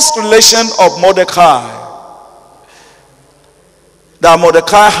close relation of Mordecai that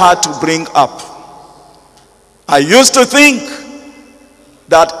Mordecai had to bring up. I used to think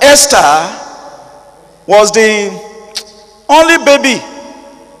that Esther was the only baby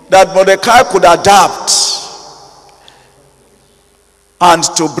that Mordecai could adopt and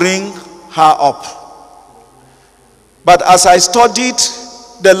to bring her up. But as I studied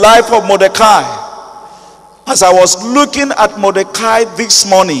the life of Mordecai, as I was looking at Mordecai this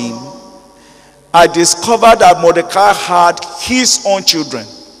morning, I discovered that Mordecai had his own children.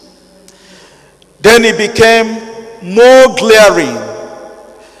 Then it became more glaring.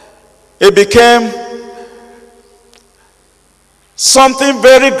 It became something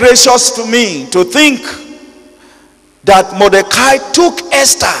very gracious to me to think that Mordecai took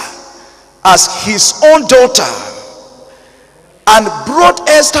Esther as his own daughter and brought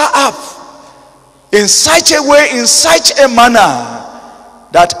Esther up in such a way, in such a manner,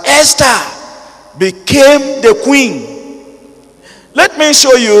 that Esther became the queen. Let me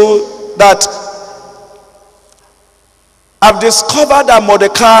show you that I've discovered that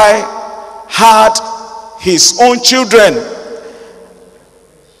Mordecai had his own children,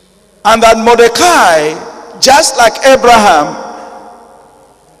 and that Mordecai, just like Abraham,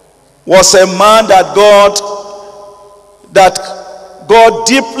 was a man that God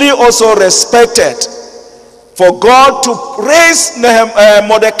deeply also respected. For God to raise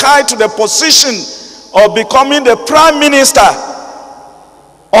Mordecai to the position of becoming the prime minister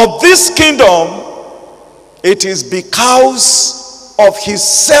of this kingdom, it is because of his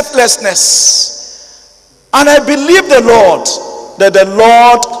selflessness. And I believe the Lord, that the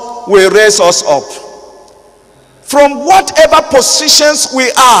Lord will raise us up from whatever positions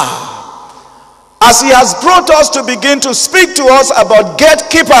we are, as he has brought us to begin to speak to us about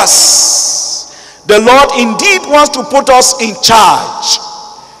gatekeepers. The Lord indeed wants to put us in charge.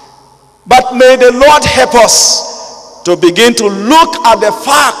 But may the Lord help us to begin to look at the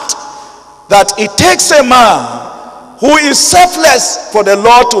fact that it takes a man who is selfless for the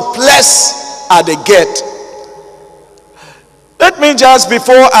Lord to place at the gate. Let me just,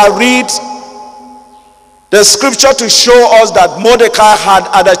 before I read the scripture to show us that Mordecai had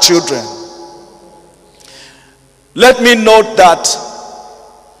other children, let me note that,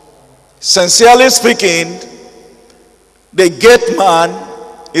 sincerely speaking, the gate man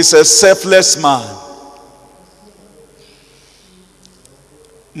is a selfless man.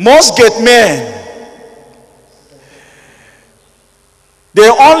 Most gate men, they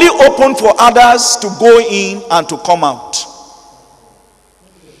only open for others to go in and to come out.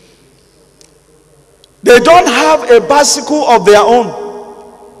 They don't have a bicycle of their own.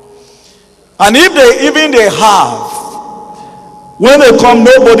 And if they have, when they come,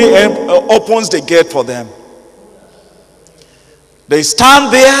 nobody opens the gate for them. They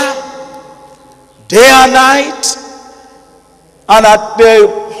stand there day and night, and at the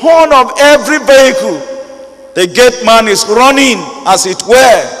horn of every vehicle, the gate man is running, as it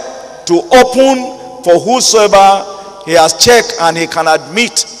were, to open for whosoever he has checked and he can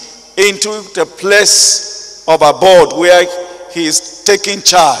admit into the place of abode where he is taking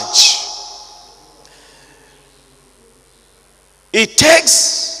charge. It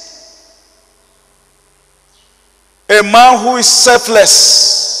takes a man who is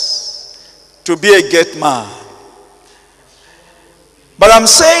selfless to be a gate man. But I'm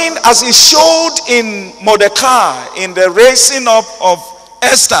saying, as it showed in Mordecai, in the raising up of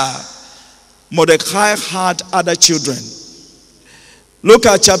Esther, Mordecai had other children. Look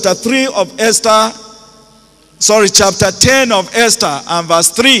at chapter 10 of Esther and verse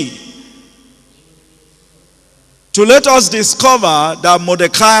 3. To let us discover that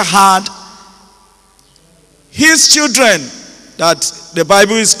Mordecai had his children that the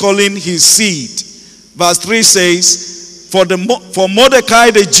Bible is calling his seed. Verse 3 says, For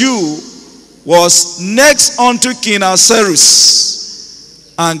Mordecai the Jew was next unto King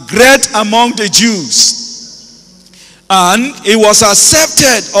Ahasuerus, and great among the Jews. And he was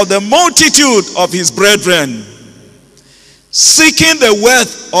accepted of the multitude of his brethren, seeking the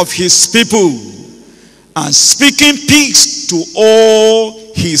wealth of his people, and speaking peace to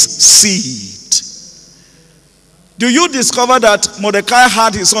all his seed. Do you discover that Mordecai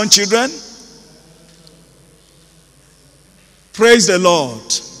had his own children? Praise the Lord.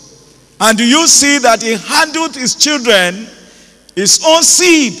 And do you see that he handled his children, his own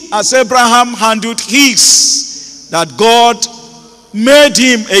seed, as Abraham handled his? That God made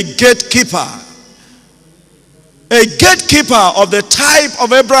him a gatekeeper. A gatekeeper of the type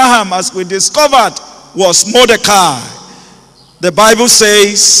of Abraham, as we discovered, was Mordecai. The Bible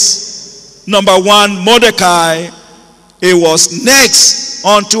says, number one, Mordecai, he was next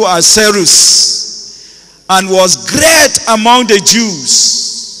unto Ahasuerus, and was great among the Jews.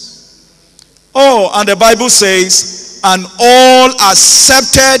 Oh, and the Bible says, and all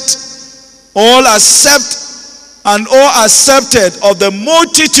accepted of the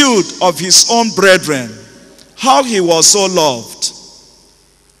multitude of his own brethren. How he was so loved.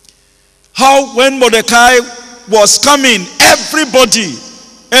 How when Mordecai was coming, everybody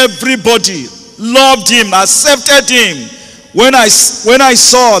loved him, accepted him. When I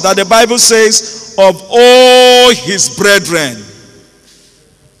saw that the Bible says, of all his brethren,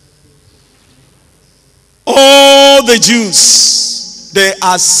 all the Jews, they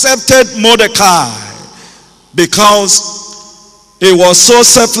accepted Mordecai because he was so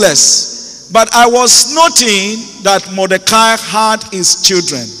selfless. But I was noting that Mordecai had his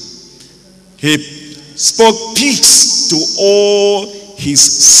children. He spoke peace to all his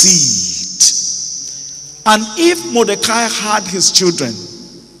seed. And if Mordecai had his children,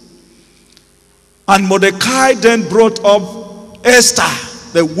 and Mordecai then brought up Esther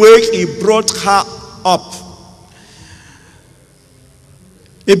the way he brought her up,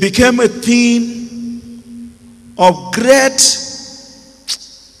 it became a theme of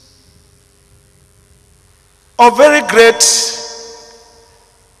very great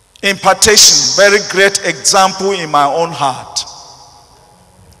impartation, very great example in my own heart.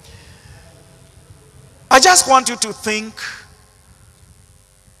 I just want you to think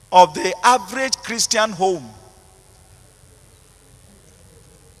of the average Christian home.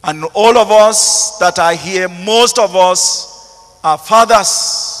 And all of us that are here, most of us are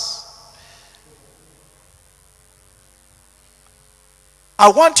fathers. I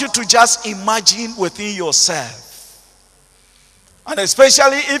want you to just imagine within yourself, and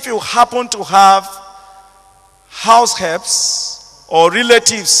especially if you happen to have house helps or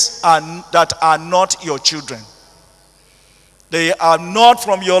relatives that are not your children. They are not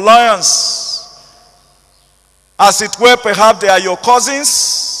from your alliance. As it were, perhaps they are your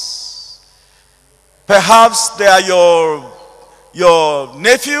cousins. Perhaps they are your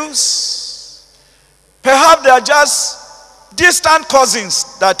nephews. Perhaps they are just distant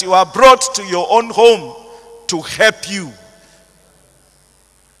cousins that you have brought to your own home to help you.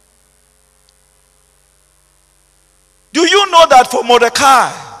 Do you know that for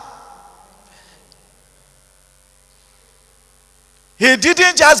Mordecai, he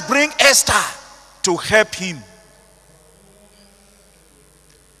didn't just bring Esther to help him.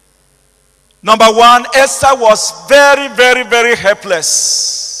 Number one, Esther was very, very, very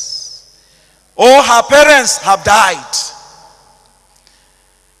helpless. All her parents have died.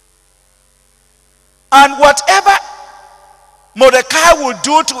 And whatever Mordecai would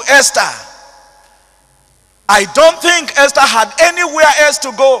do to Esther, I don't think Esther had anywhere else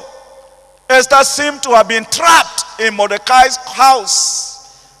to go. Esther seemed to have been trapped in Mordecai's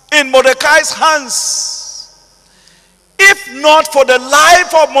house, in Mordecai's hands. If not for the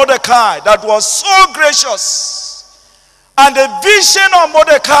life of Mordecai that was so gracious, and the vision of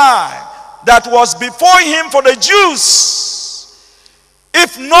Mordecai that was before him for the Jews,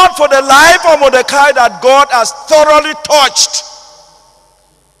 if not for the life of Mordecai that God has thoroughly touched,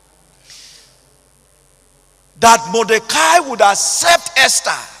 that Mordecai would accept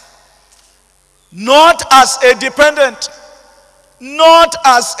Esther not as a dependent, not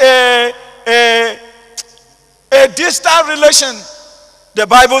as a distant relation. The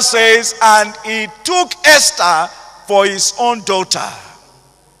Bible says, and he took Esther for his own daughter.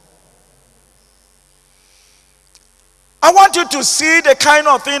 I want you to see the kind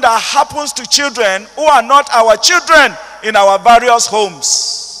of thing that happens to children who are not our children in our various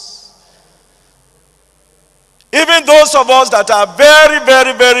homes. Even those of us that are very,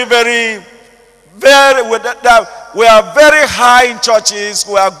 very, very, very we are very high in churches,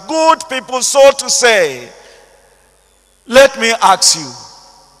 we are good people, so to say. Let me ask you,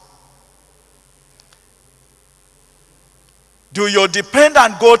 do your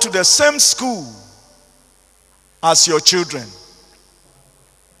dependent go to the same school as your children?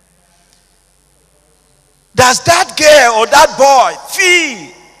 Does that girl or that boy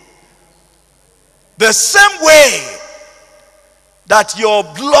feel the same way that your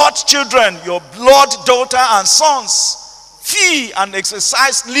blood children, your blood daughter and sons feel and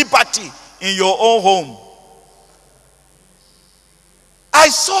exercise liberty in your own home? I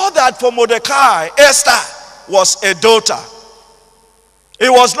saw that for Mordecai, Esther was a daughter. It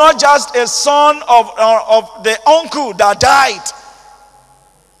was not just a son of the uncle that died.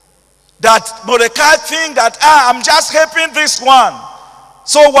 That Mordecai think that, I'm just helping this one.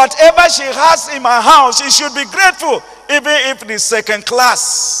 So whatever she has in my house, she should be grateful, even if it is second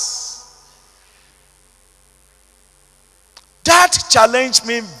class. That challenged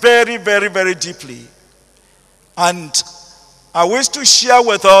me very, very, very deeply. And I wish to share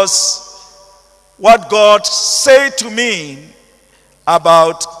with us what God said to me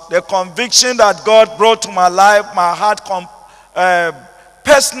about the conviction that God brought to my life, my heart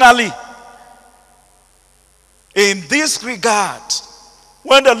personally. In this regard,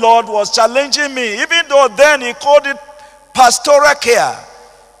 when the Lord was challenging me, even though then he called it pastoral care,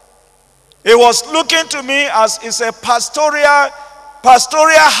 he was looking to me as it's a pastoral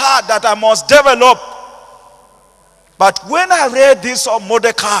heart that I must develop. But when I read this of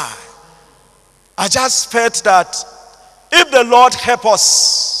Mordecai, I just felt that if the Lord help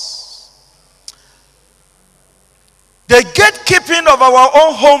us, the gatekeeping of our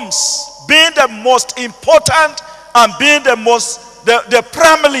own homes being the most important and being the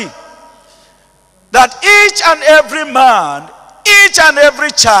primary, that each and every man, each and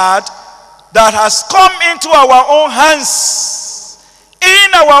every child that has come into our own hands,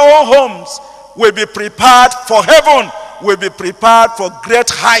 in our own homes, will be prepared for heaven, will be prepared for great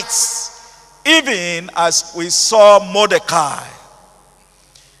heights, even as we saw Mordecai.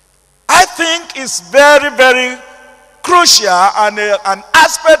 I think it's very, very crucial and an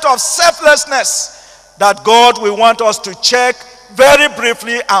aspect of selflessness that God will want us to check very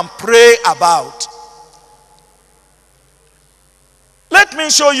briefly and pray about. Let me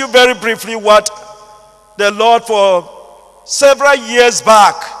show you very briefly what the Lord for several years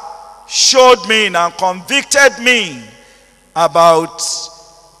back showed me and convicted me about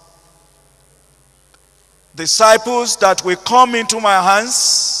disciples that will come into my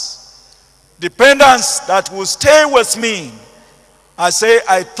hands, dependents that will stay with me. I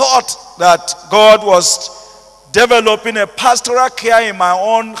thought that God was developing a pastoral care in my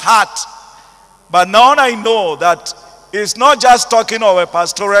own heart. But now I know that he's not just talking of a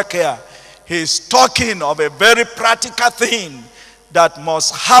pastoral care. He's talking of a very practical thing that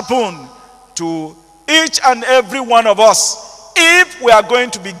must happen to each and every one of us if we are going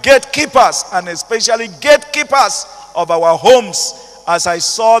to be gatekeepers, and especially gatekeepers of our homes, as I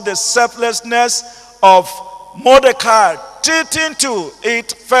saw the selflessness of Mordecai treating to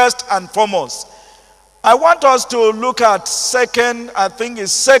it first and foremost. I want us to look at Second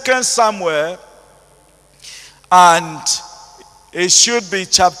Samuel, and it should be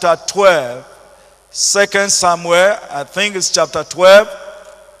chapter 12. 2 Samuel, I think it's chapter 12,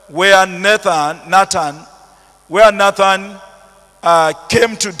 where Nathan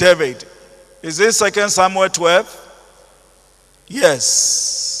came to David. Is it 2 Samuel 12?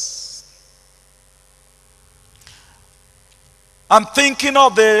 Yes. I'm thinking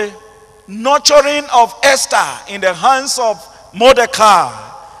of the nurturing of Esther in the hands of Mordecai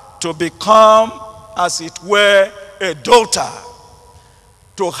to become, as it were, a daughter.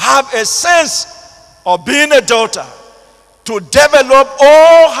 To have a sense of being a daughter. To develop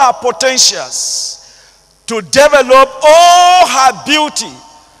all her potentials. To develop all her beauty.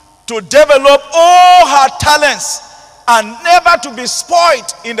 To develop all her talents. And never to be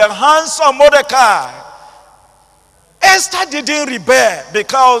spoiled in the hands of Mordecai. Esther didn't rebel,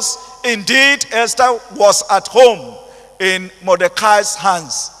 because indeed Esther was at home in Mordecai's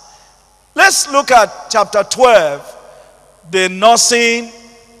hands. Let's look at chapter 12, the nursing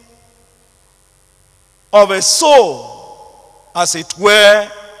of a soul, as it were,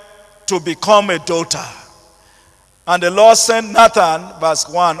 to become a daughter. And the Lord sent Nathan, verse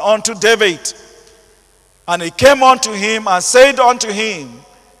 1, unto David. And he came unto him and said unto him,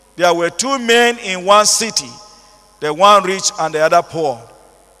 there were two men in one city, the one rich and the other poor.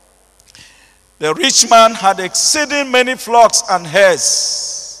 The rich man had exceeding many flocks and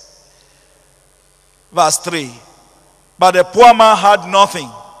herds. Verse 3. But the poor man had nothing,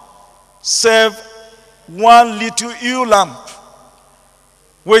 save one little ewe lamb,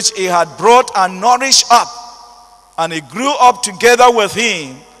 which he had brought and nourished up. And he grew up together with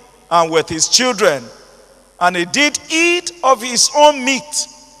him and with his children. And he did eat of his own meat,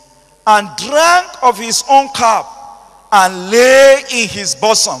 and drank of his own cup, and lay in his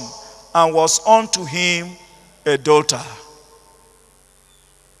bosom, and was unto him a daughter.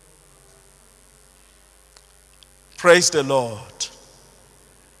 Praise the Lord.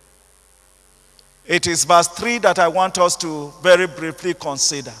 It is verse 3 that I want us to very briefly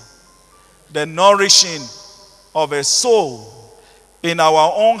consider. The nourishing of a soul in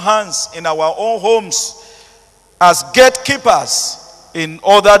our own hands, in our own homes, as gatekeepers, in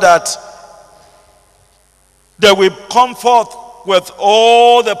order that they will come forth with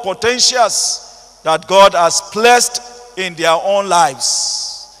all the potentials that God has placed in their own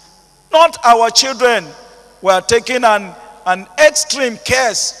lives. Not our children were taking an extreme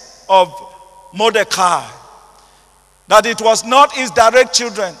case of Mordecai, that it was not his direct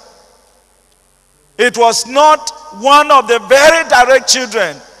children. It was not one of the very direct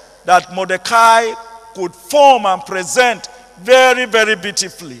children that Mordecai could form and present very, very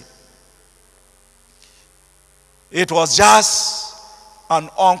beautifully. It was just an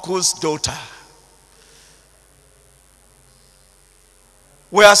uncle's daughter.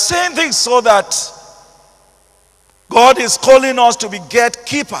 We are saying this so that God is calling us to be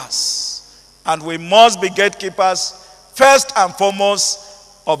gatekeepers, and we must be gatekeepers first and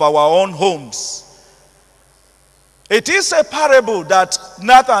foremost of our own homes. It is a parable that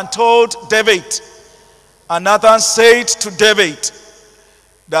Nathan told David, and Nathan said to David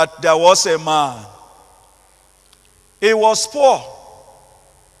that there was a man. He was poor.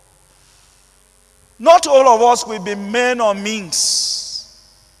 Not all of us will be men or means.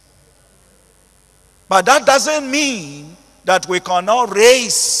 But that doesn't mean that we cannot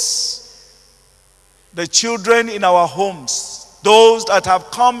raise the children in our homes, those that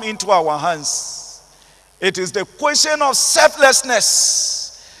have come into our hands. It is the question of selflessness,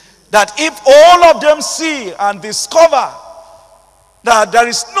 that if all of them see and discover that there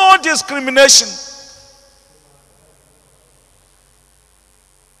is no discrimination,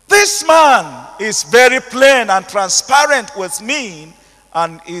 this man is very plain and transparent with me,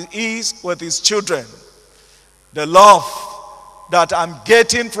 and he is with his children. The love that I'm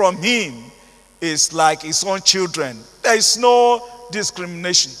getting from him is like his own children. There is no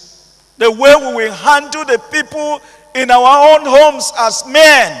discrimination. The way we will handle the people in our own homes as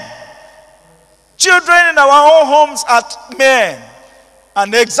men, children in our own homes as men,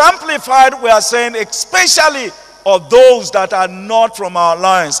 and exemplified, we are saying, especially of those that are not from our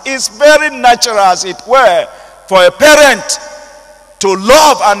lines. It's very natural, as it were, for a parent to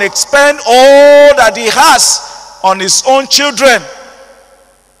love and expend all that he has on his own children.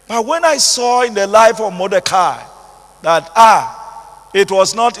 But when I saw in the life of Mordecai that it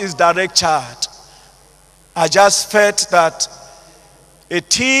was not his direct child, I just felt that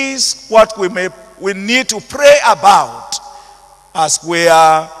it is what we need to pray about as we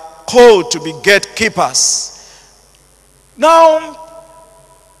are called to be gatekeepers. Now,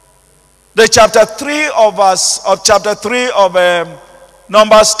 the chapter 3 of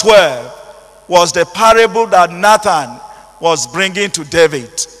Numbers 12 was the parable that Nathan was bringing to David.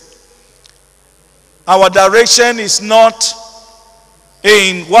 Our direction is not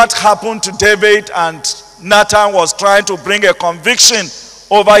in what happened to David and Nathan was trying to bring a conviction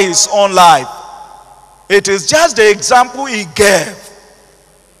over his own life. It is just the example he gave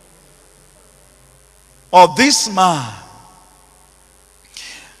of this man,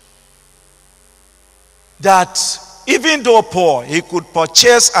 that even though poor, he could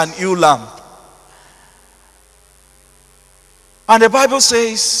purchase an ewe lamb. And the Bible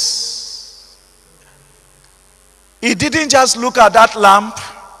says he didn't just look at that lamb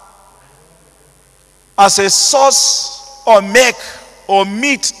as a source or milk or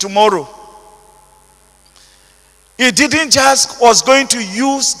meat tomorrow. He didn't just was going to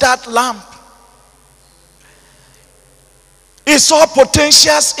use that lamb. He saw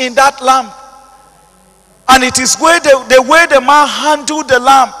potentials in that lamb. And it is the way the man handled the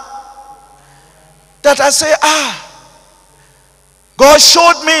lamb that I say, God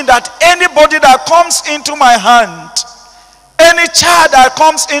showed me that anybody that comes into my hand, any child that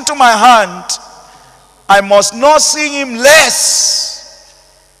comes into my hand, I must not see him less.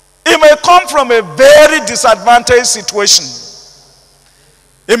 He may come from a very disadvantaged situation.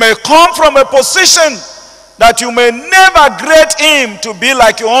 He may come from a position that you may never grade him to be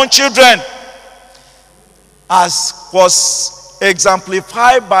like your own children, as was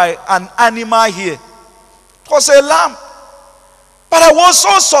exemplified by an animal here. It was a lamb. But I was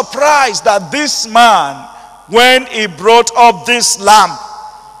so surprised that this man, when he brought up this lamb,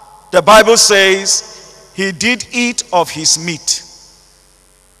 the Bible says he did eat of his meat.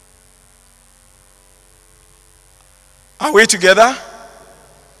 Are we together?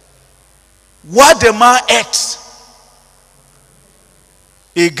 What the man ate,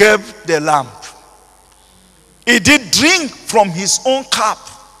 he gave the lamb. He did drink from his own cup.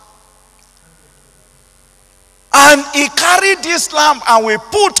 And he carried this lamb and we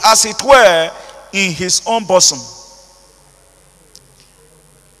put, as it were, in his own bosom.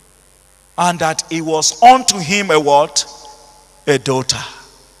 And that it was unto him a what? A daughter.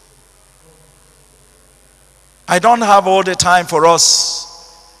 I don't have all the time for us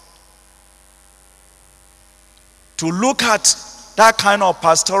to look at that kind of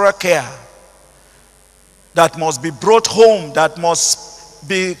pastoral care that must be brought home, that must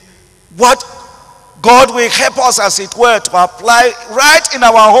be what God will help us, as it were, to apply right in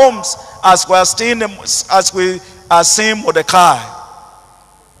our homes as we are seeing Mordecai.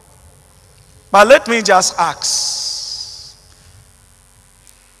 But let me just ask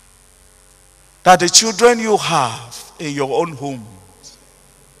that the children you have in your own home,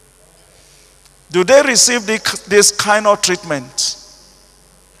 do they receive this kind of treatment?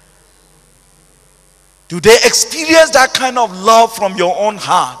 Do they experience that kind of love from your own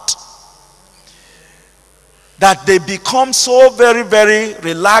heart? That they become so very, very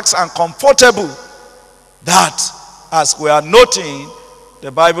relaxed and comfortable that, as we are noting,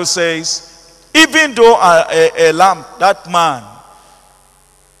 the Bible says, even though a lamb, that man,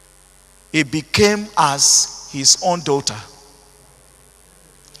 he became as his own daughter.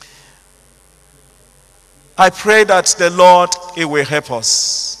 I pray that the Lord, he will help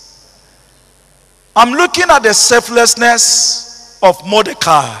us. I'm looking at the selflessness of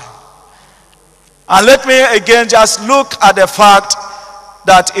Mordecai. And let me again just look at the fact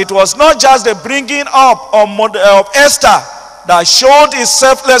that it was not just the bringing up of Esther that showed his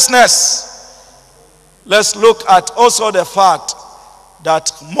selflessness. Let's look at also the fact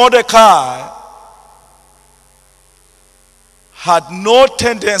that Mordecai had no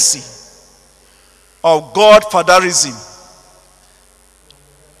tendency of godfatherism.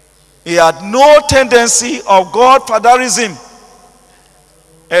 He had no tendency of godfatherism,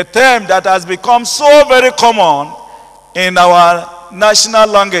 a term that has become so very common in our national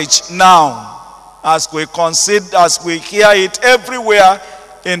language now, as we hear it everywhere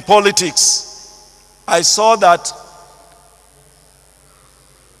in politics. I saw that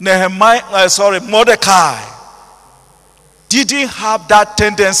Mordecai didn't have that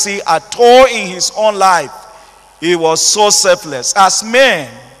tendency at all in his own life. He was so selfless. As men,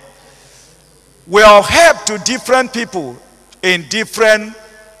 we are help to different people in different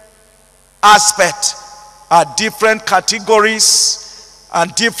aspects, at different categories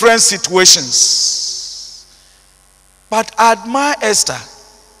and different situations. But admire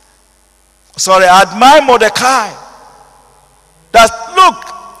Mordecai. That look,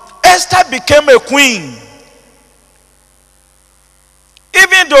 Esther became a queen.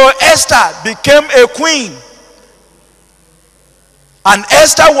 Even though Esther became a queen, and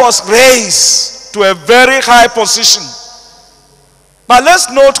Esther was raised to a very high position. But let's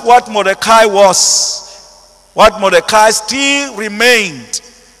note what Mordecai was. What Mordecai still remained.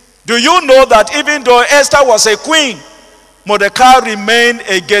 Do you know that even though Esther was a queen, Mordecai remained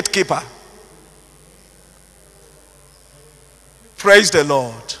a gatekeeper? Praise the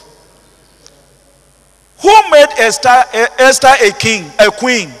Lord. Who made Esther a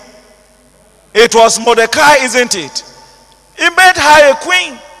queen? It was Mordecai, isn't it? He made her a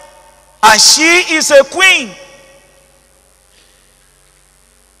queen. And she is a queen.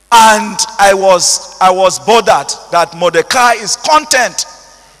 And I was bothered that Mordecai is content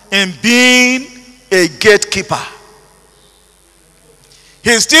in being a gatekeeper.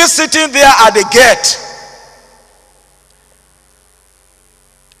 He's still sitting there at the gate.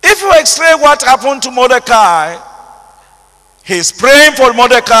 If you explain what happened to Mordecai, he's praying for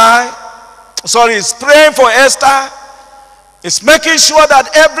he's praying for Esther. He's making sure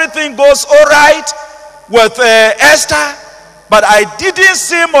that everything goes all right with Esther. But I didn't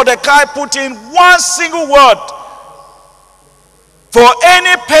see Mordecai put in one single word for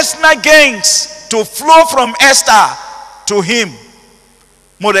any personal gains to flow from Esther to him.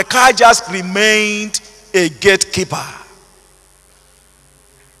 Mordecai just remained a gatekeeper.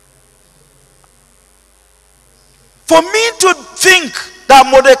 For me to think that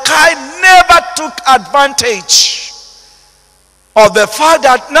Mordecai never took advantage of the fact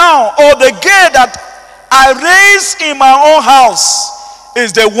that now, or the girl that I raised in my own house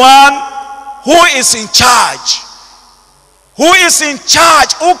is the one who is in charge. who is in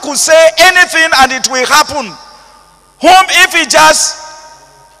charge, who could say anything and it will happen, whom if he just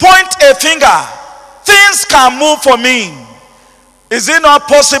point a finger, things can move for me. Is it not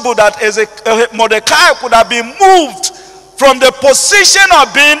possible that Mordecai could have been moved from the position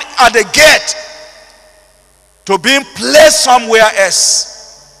of being at the gate to being placed somewhere else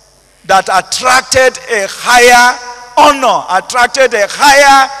that attracted a higher honor, attracted a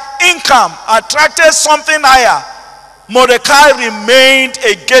higher income, attracted something higher? Mordecai remained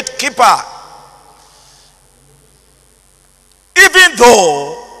a gatekeeper. Even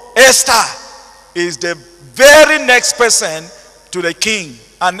though Esther is the very next person to the king,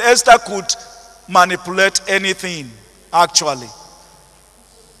 and Esther could manipulate anything, actually.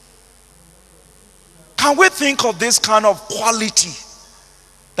 Can we think of this kind of quality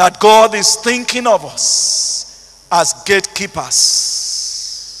that God is thinking of us as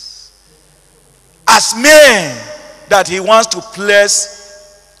gatekeepers, as men that he wants to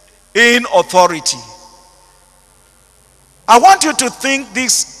place in authority? I want you to think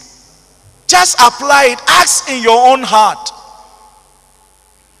this. Just apply it. Ask in your own heart.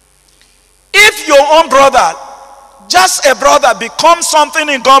 If your own brother, just a brother, becomes something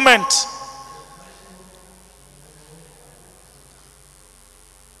in government,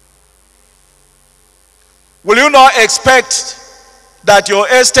 will you not expect that your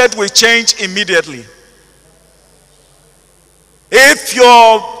estate will change immediately? If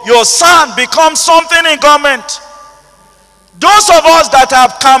your son becomes something in government, those of us that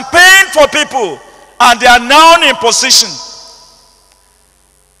have campaigned for people and they are now in position,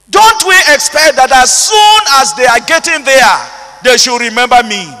 don't we expect that as soon as they are getting there, they should remember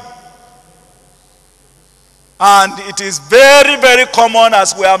me? And it is very, very common,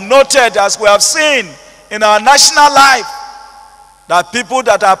 as we have noted, as we have seen in our national life, that people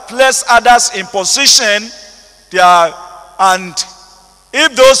that have placed others in position, and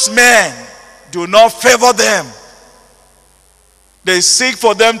if those men do not favor them, they seek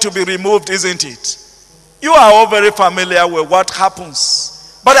for them to be removed, isn't it? You are all very familiar with what happens.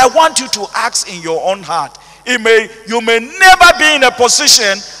 But I want you to ask in your own heart. You may never be in a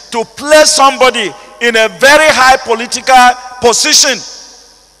position to place somebody in a very high political position.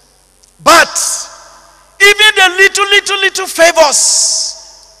 But even the little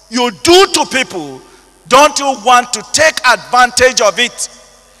favors you do to people, don't you want to take advantage of it?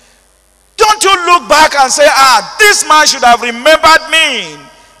 Don't you look back and say, this man should have remembered me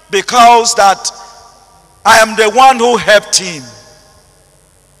because that I am the one who helped him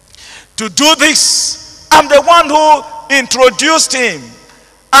to do this. I'm the one who introduced him.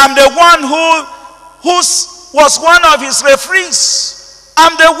 I'm the one who was one of his referees.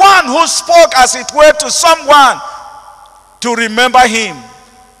 I'm the one who spoke, as it were, to someone to remember him.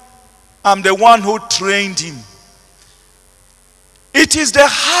 I'm the one who trained him. It is the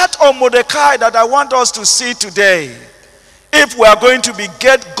heart of Mordecai that I want us to see today. If we are going to be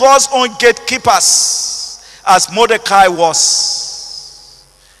God's own gatekeepers, as Mordecai was.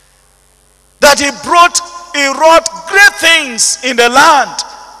 That he wrought great things in the land.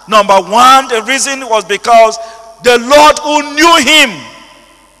 Number one, the reason was because the Lord who knew him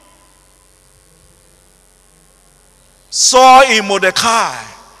saw in Mordecai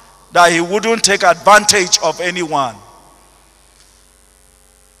that he wouldn't take advantage of anyone.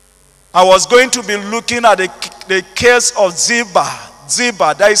 I was going to be looking at the case of Ziba.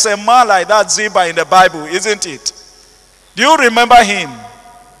 Ziba, there is a man like that, Ziba, in the Bible, isn't it? Do you remember him?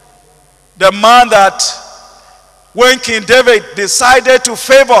 The man that when King David decided to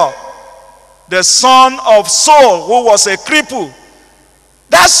favor the son of Saul, who was a cripple,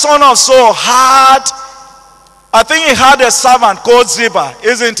 that son of Saul I think he had a servant called Ziba,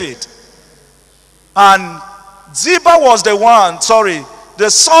 isn't it? And Ziba was the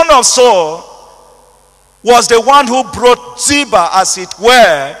son of Saul was the one who brought Ziba, as it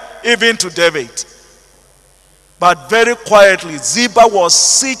were, even to David. But very quietly, Ziba was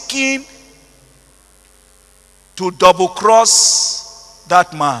seeking to double-cross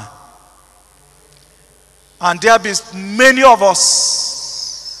that man. And there be many of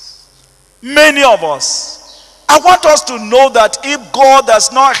us. I want us to know that if God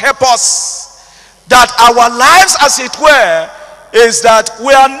does not help us, that our lives, as it were, is that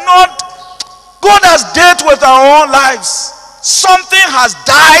we are not, God has dealt with our own lives. Something has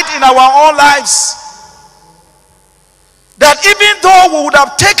died in our own lives. That even though we would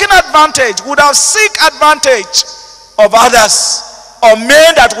have taken advantage, would have seek advantage of others, or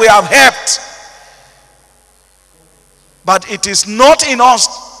men that we have helped, but it is not in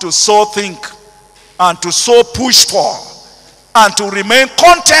us to so think and to so push for and to remain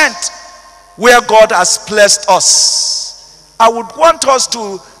content where God has placed us. I would want us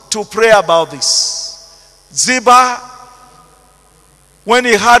to pray about this. Ziba, when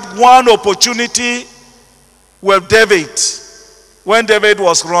he had one opportunity with David, when David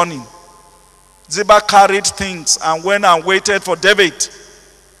was running, Ziba carried things and went and waited for David.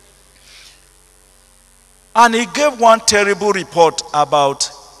 And he gave one terrible report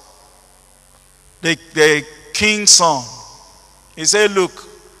about the king's son. He said, look,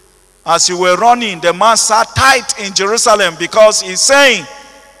 as you were running, the man sat tight in Jerusalem because he's saying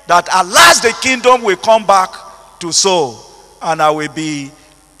that at last the kingdom will come back to Saul and I will be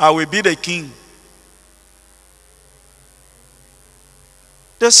the king.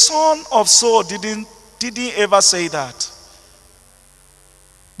 The son of Saul didn't ever say that.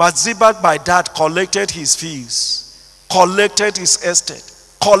 But Ziba by that collected his fees, collected his estate,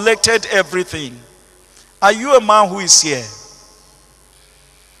 collected everything. Are you a man who is here?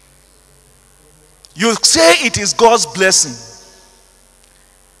 You say it is God's blessing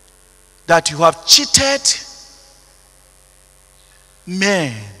that you have cheated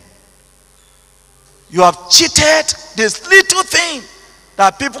men. You have cheated this little thing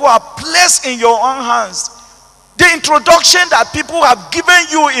that people have placed in your own hands. The introduction that people have given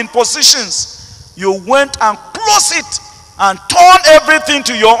you in positions, you went and closed it and turned everything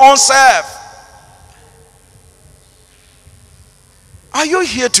to your own self. Are you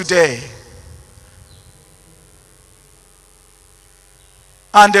here today?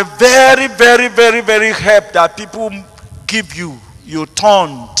 And the very, very, very, very help that people give you, you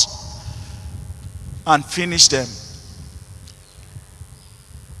turned and finished them.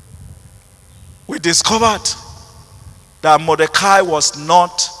 We discovered that Mordecai was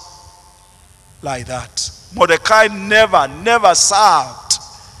not like that. Mordecai never served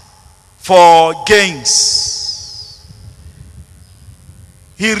for gains.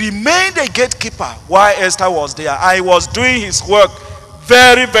 He remained a gatekeeper while Esther was there. And he was doing his work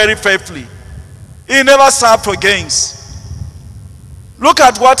very, very faithfully. He never served for gains. Look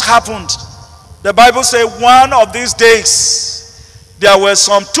at what happened. The Bible says one of these days, there were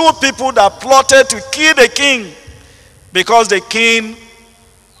some two people that plotted to kill the king because the king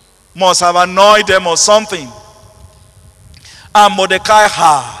must have annoyed them or something. And Mordecai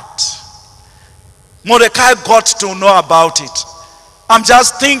heard. Mordecai got to know about it. I'm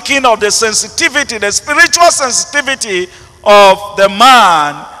just thinking of the sensitivity, the spiritual sensitivity of the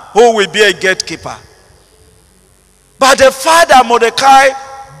man who will be a gatekeeper. But the father Mordecai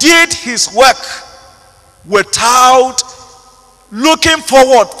did his work without looking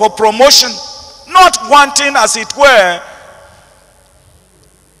forward for promotion, not wanting, as it were,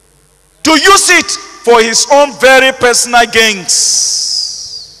 to use it for his own very personal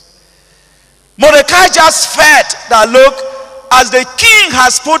gains. Mordecai just felt that, look, as the king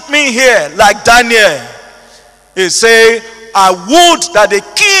has put me here, like Daniel, he said, I would that the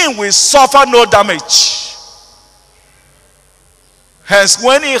king will suffer no damage. Hence,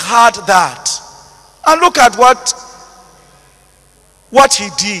 when he heard that, and look at what he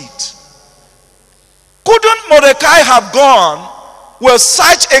did. Couldn't Mordecai have gone with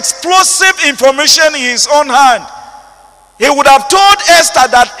such explosive information in his own hand? He would have told Esther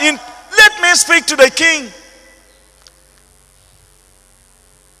that, let me speak to the king.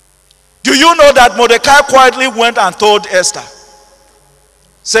 Do you know that Mordecai quietly went and told Esther?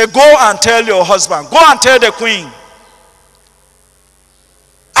 Say, go and tell your husband. Go and tell the queen.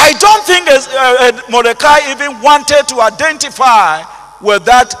 I don't think Mordecai even wanted to identify with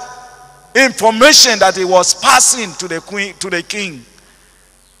that information that he was passing to the queen, to the king.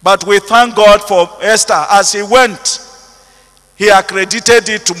 But we thank God for Esther. As he went, he accredited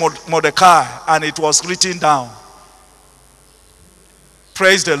it to Mordecai, and it was written down.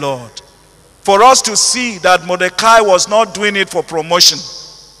 Praise the Lord. For us to see that Mordecai was not doing it for promotion.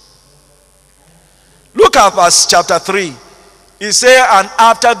 Look at verse chapter 3. He said, and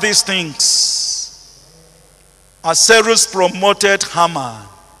after these things, Ahasuerus promoted Haman.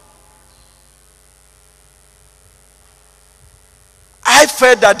 I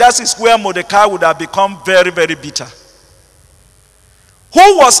felt that is where Mordecai would have become very, very bitter.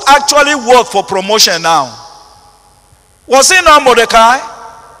 Who was actually worth for promotion now? Was it not Mordecai?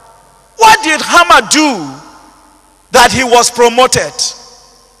 What did Haman do that he was promoted?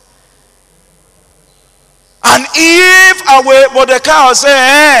 And if Mordecai was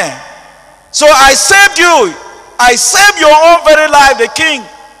saying, so I saved you, I saved your own very life, the king,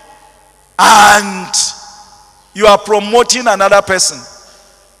 and you are promoting another person.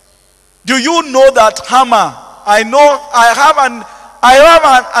 Do you know that Haman, I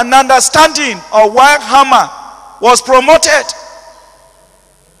have an understanding of why Haman was promoted.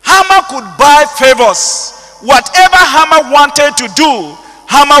 Haman could buy favors whatever Haman wanted to do,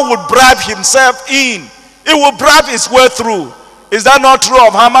 Haman would bribe himself in. He would bribe his way through. Is that not true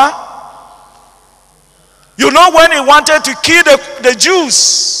of Haman? You know, when he wanted to kill the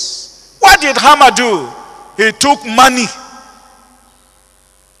Jews, what did Haman do? He took money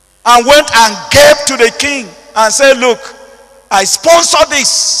and went and gave to the king and said, look, I sponsor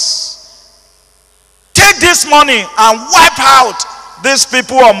this. Take this money and wipe out these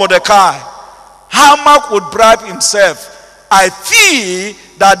people of Mordecai. Haman would bribe himself. I feel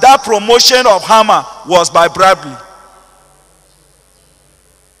that promotion of Haman was by bribery.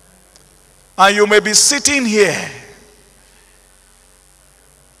 And you may be sitting here.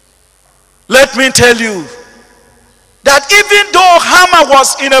 Let me tell you that even though Haman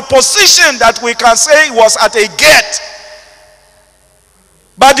was in a position that we can say he was at a gate,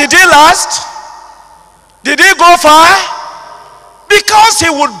 but did he last? Did he go far? Because he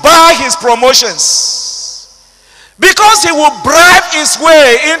would buy his promotions. Because he would bribe his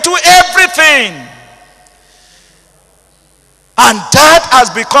way into everything. And that has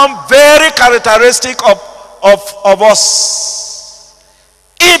become very characteristic of us.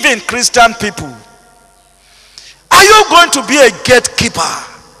 Even Christian people. Are you going to be a gatekeeper?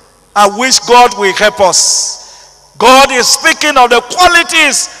 I wish God will help us. God is speaking of the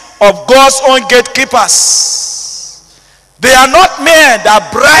qualities of God's own gatekeepers. They are not men that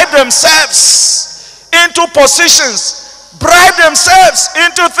bribe themselves into positions, bribe themselves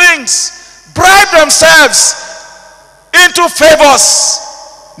into things, bribe themselves into favors.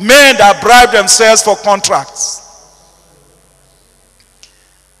 Men that bribe themselves for contracts.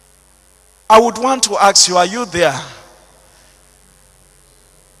 I would want to ask you, are you there?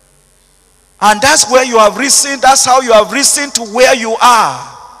 And that's where you have risen. That's how you have risen to where you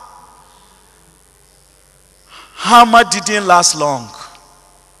are. Haman didn't last long.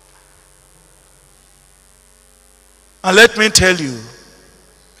 And let me tell you,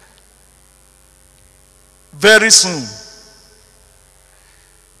 very soon,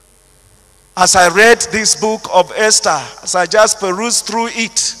 as I read this book of Esther, as I just perused through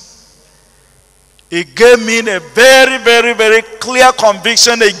it, it gave me a very, very, very clear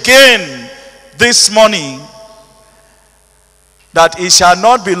conviction again this morning that it shall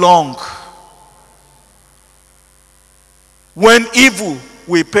not be long when evil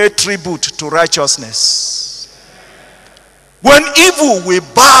will pay tribute to righteousness. When evil will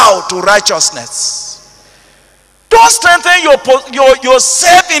bow to righteousness. Don't strengthen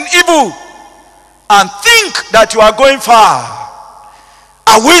yourself in evil and think that you are going far.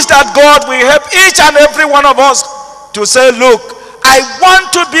 I wish that God will help each and every one of us to say, look, I want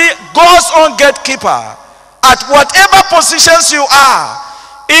to be God's own gatekeeper at whatever positions you are.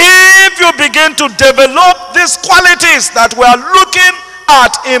 If you begin to develop these qualities that we are looking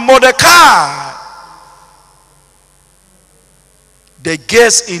at in Mordecai, the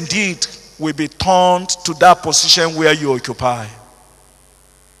gates indeed will be turned to that position where you occupy.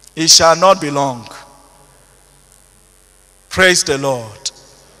 It shall not be long. Praise the Lord.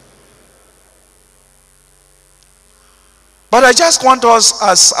 But I just want us,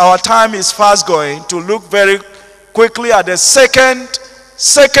 as our time is fast going, to look very quickly at the second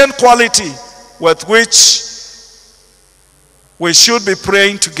quality with which we should be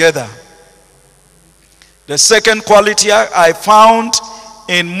praying together. The second quality I found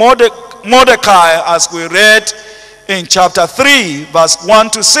in Mordecai, as we read in chapter 3, verse 1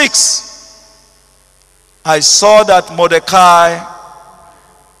 to 6. I saw that Mordecai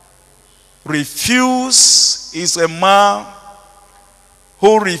is a man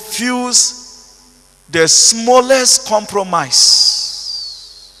who refused the smallest compromise.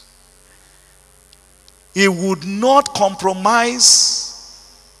 He would not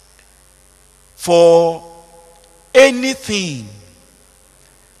compromise for anything.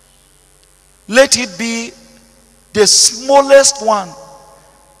 Let it be the smallest one.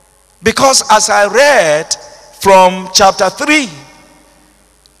 Because as I read from chapter 3,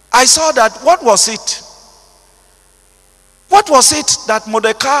 I saw that what was it? What was it that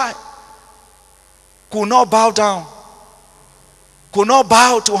Mordecai could not bow down? Could not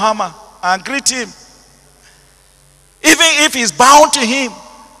bow to Haman and greet him? Even if he's bound to him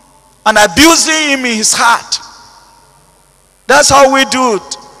and abusing him in his heart. That's how we do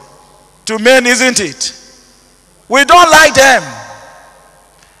it to men, isn't it? We don't like them.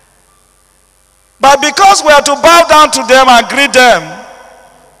 But because we are to bow down to them and greet them,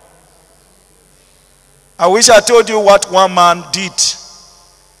 I wish I told you what one man did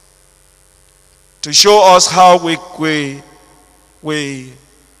to show us how we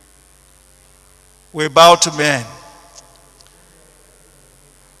bow to men.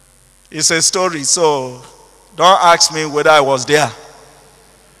 It's a story, so Don't ask me whether I was there.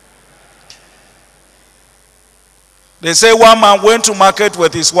 They say one man went to market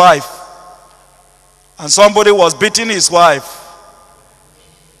with his wife, and somebody was beating his wife,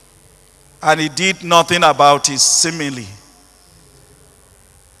 and he did nothing about it, seemingly.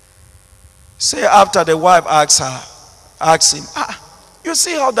 Say after the wife asked him, you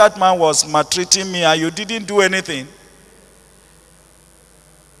see how that man was maltreating me and you didn't do anything?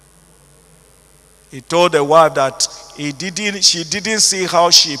 He told the wife that she didn't see how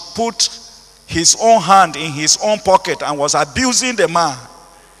she put his own hand in his own pocket and was abusing the man.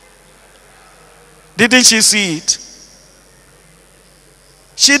 Didn't she see it?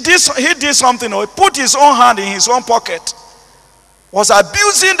 He did something, or he put his own hand in his own pocket, was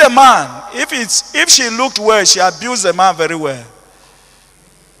abusing the man. If she looked well, she abused the man very well.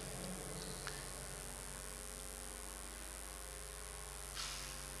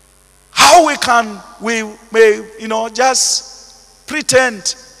 How we may just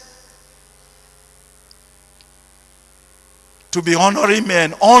pretend to be honoring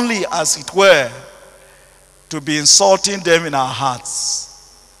men only, as it were, to be insulting them in our hearts.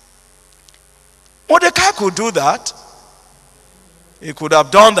 Mordecai could do that. He could have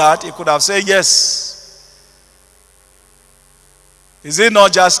done that. He could have said, yes. Is it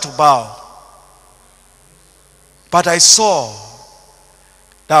not just to bow? But I saw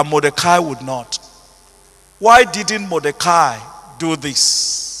that Mordecai would not. Why didn't Mordecai do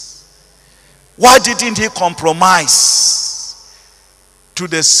this? Why didn't he compromise to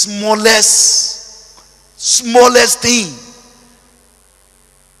the smallest thing?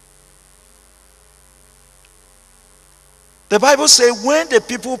 The Bible says when the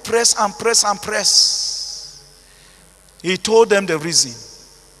people press and press and press, he told them the reason.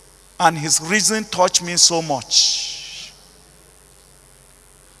 And his reason touched me so much.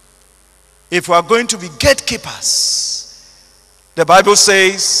 If we are going to be gatekeepers, the Bible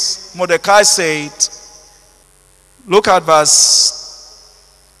says, Mordecai said, look at verse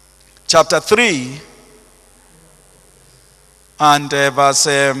chapter 3 and verse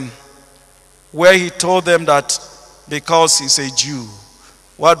where he told them that because he's a Jew.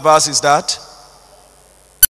 What verse is that?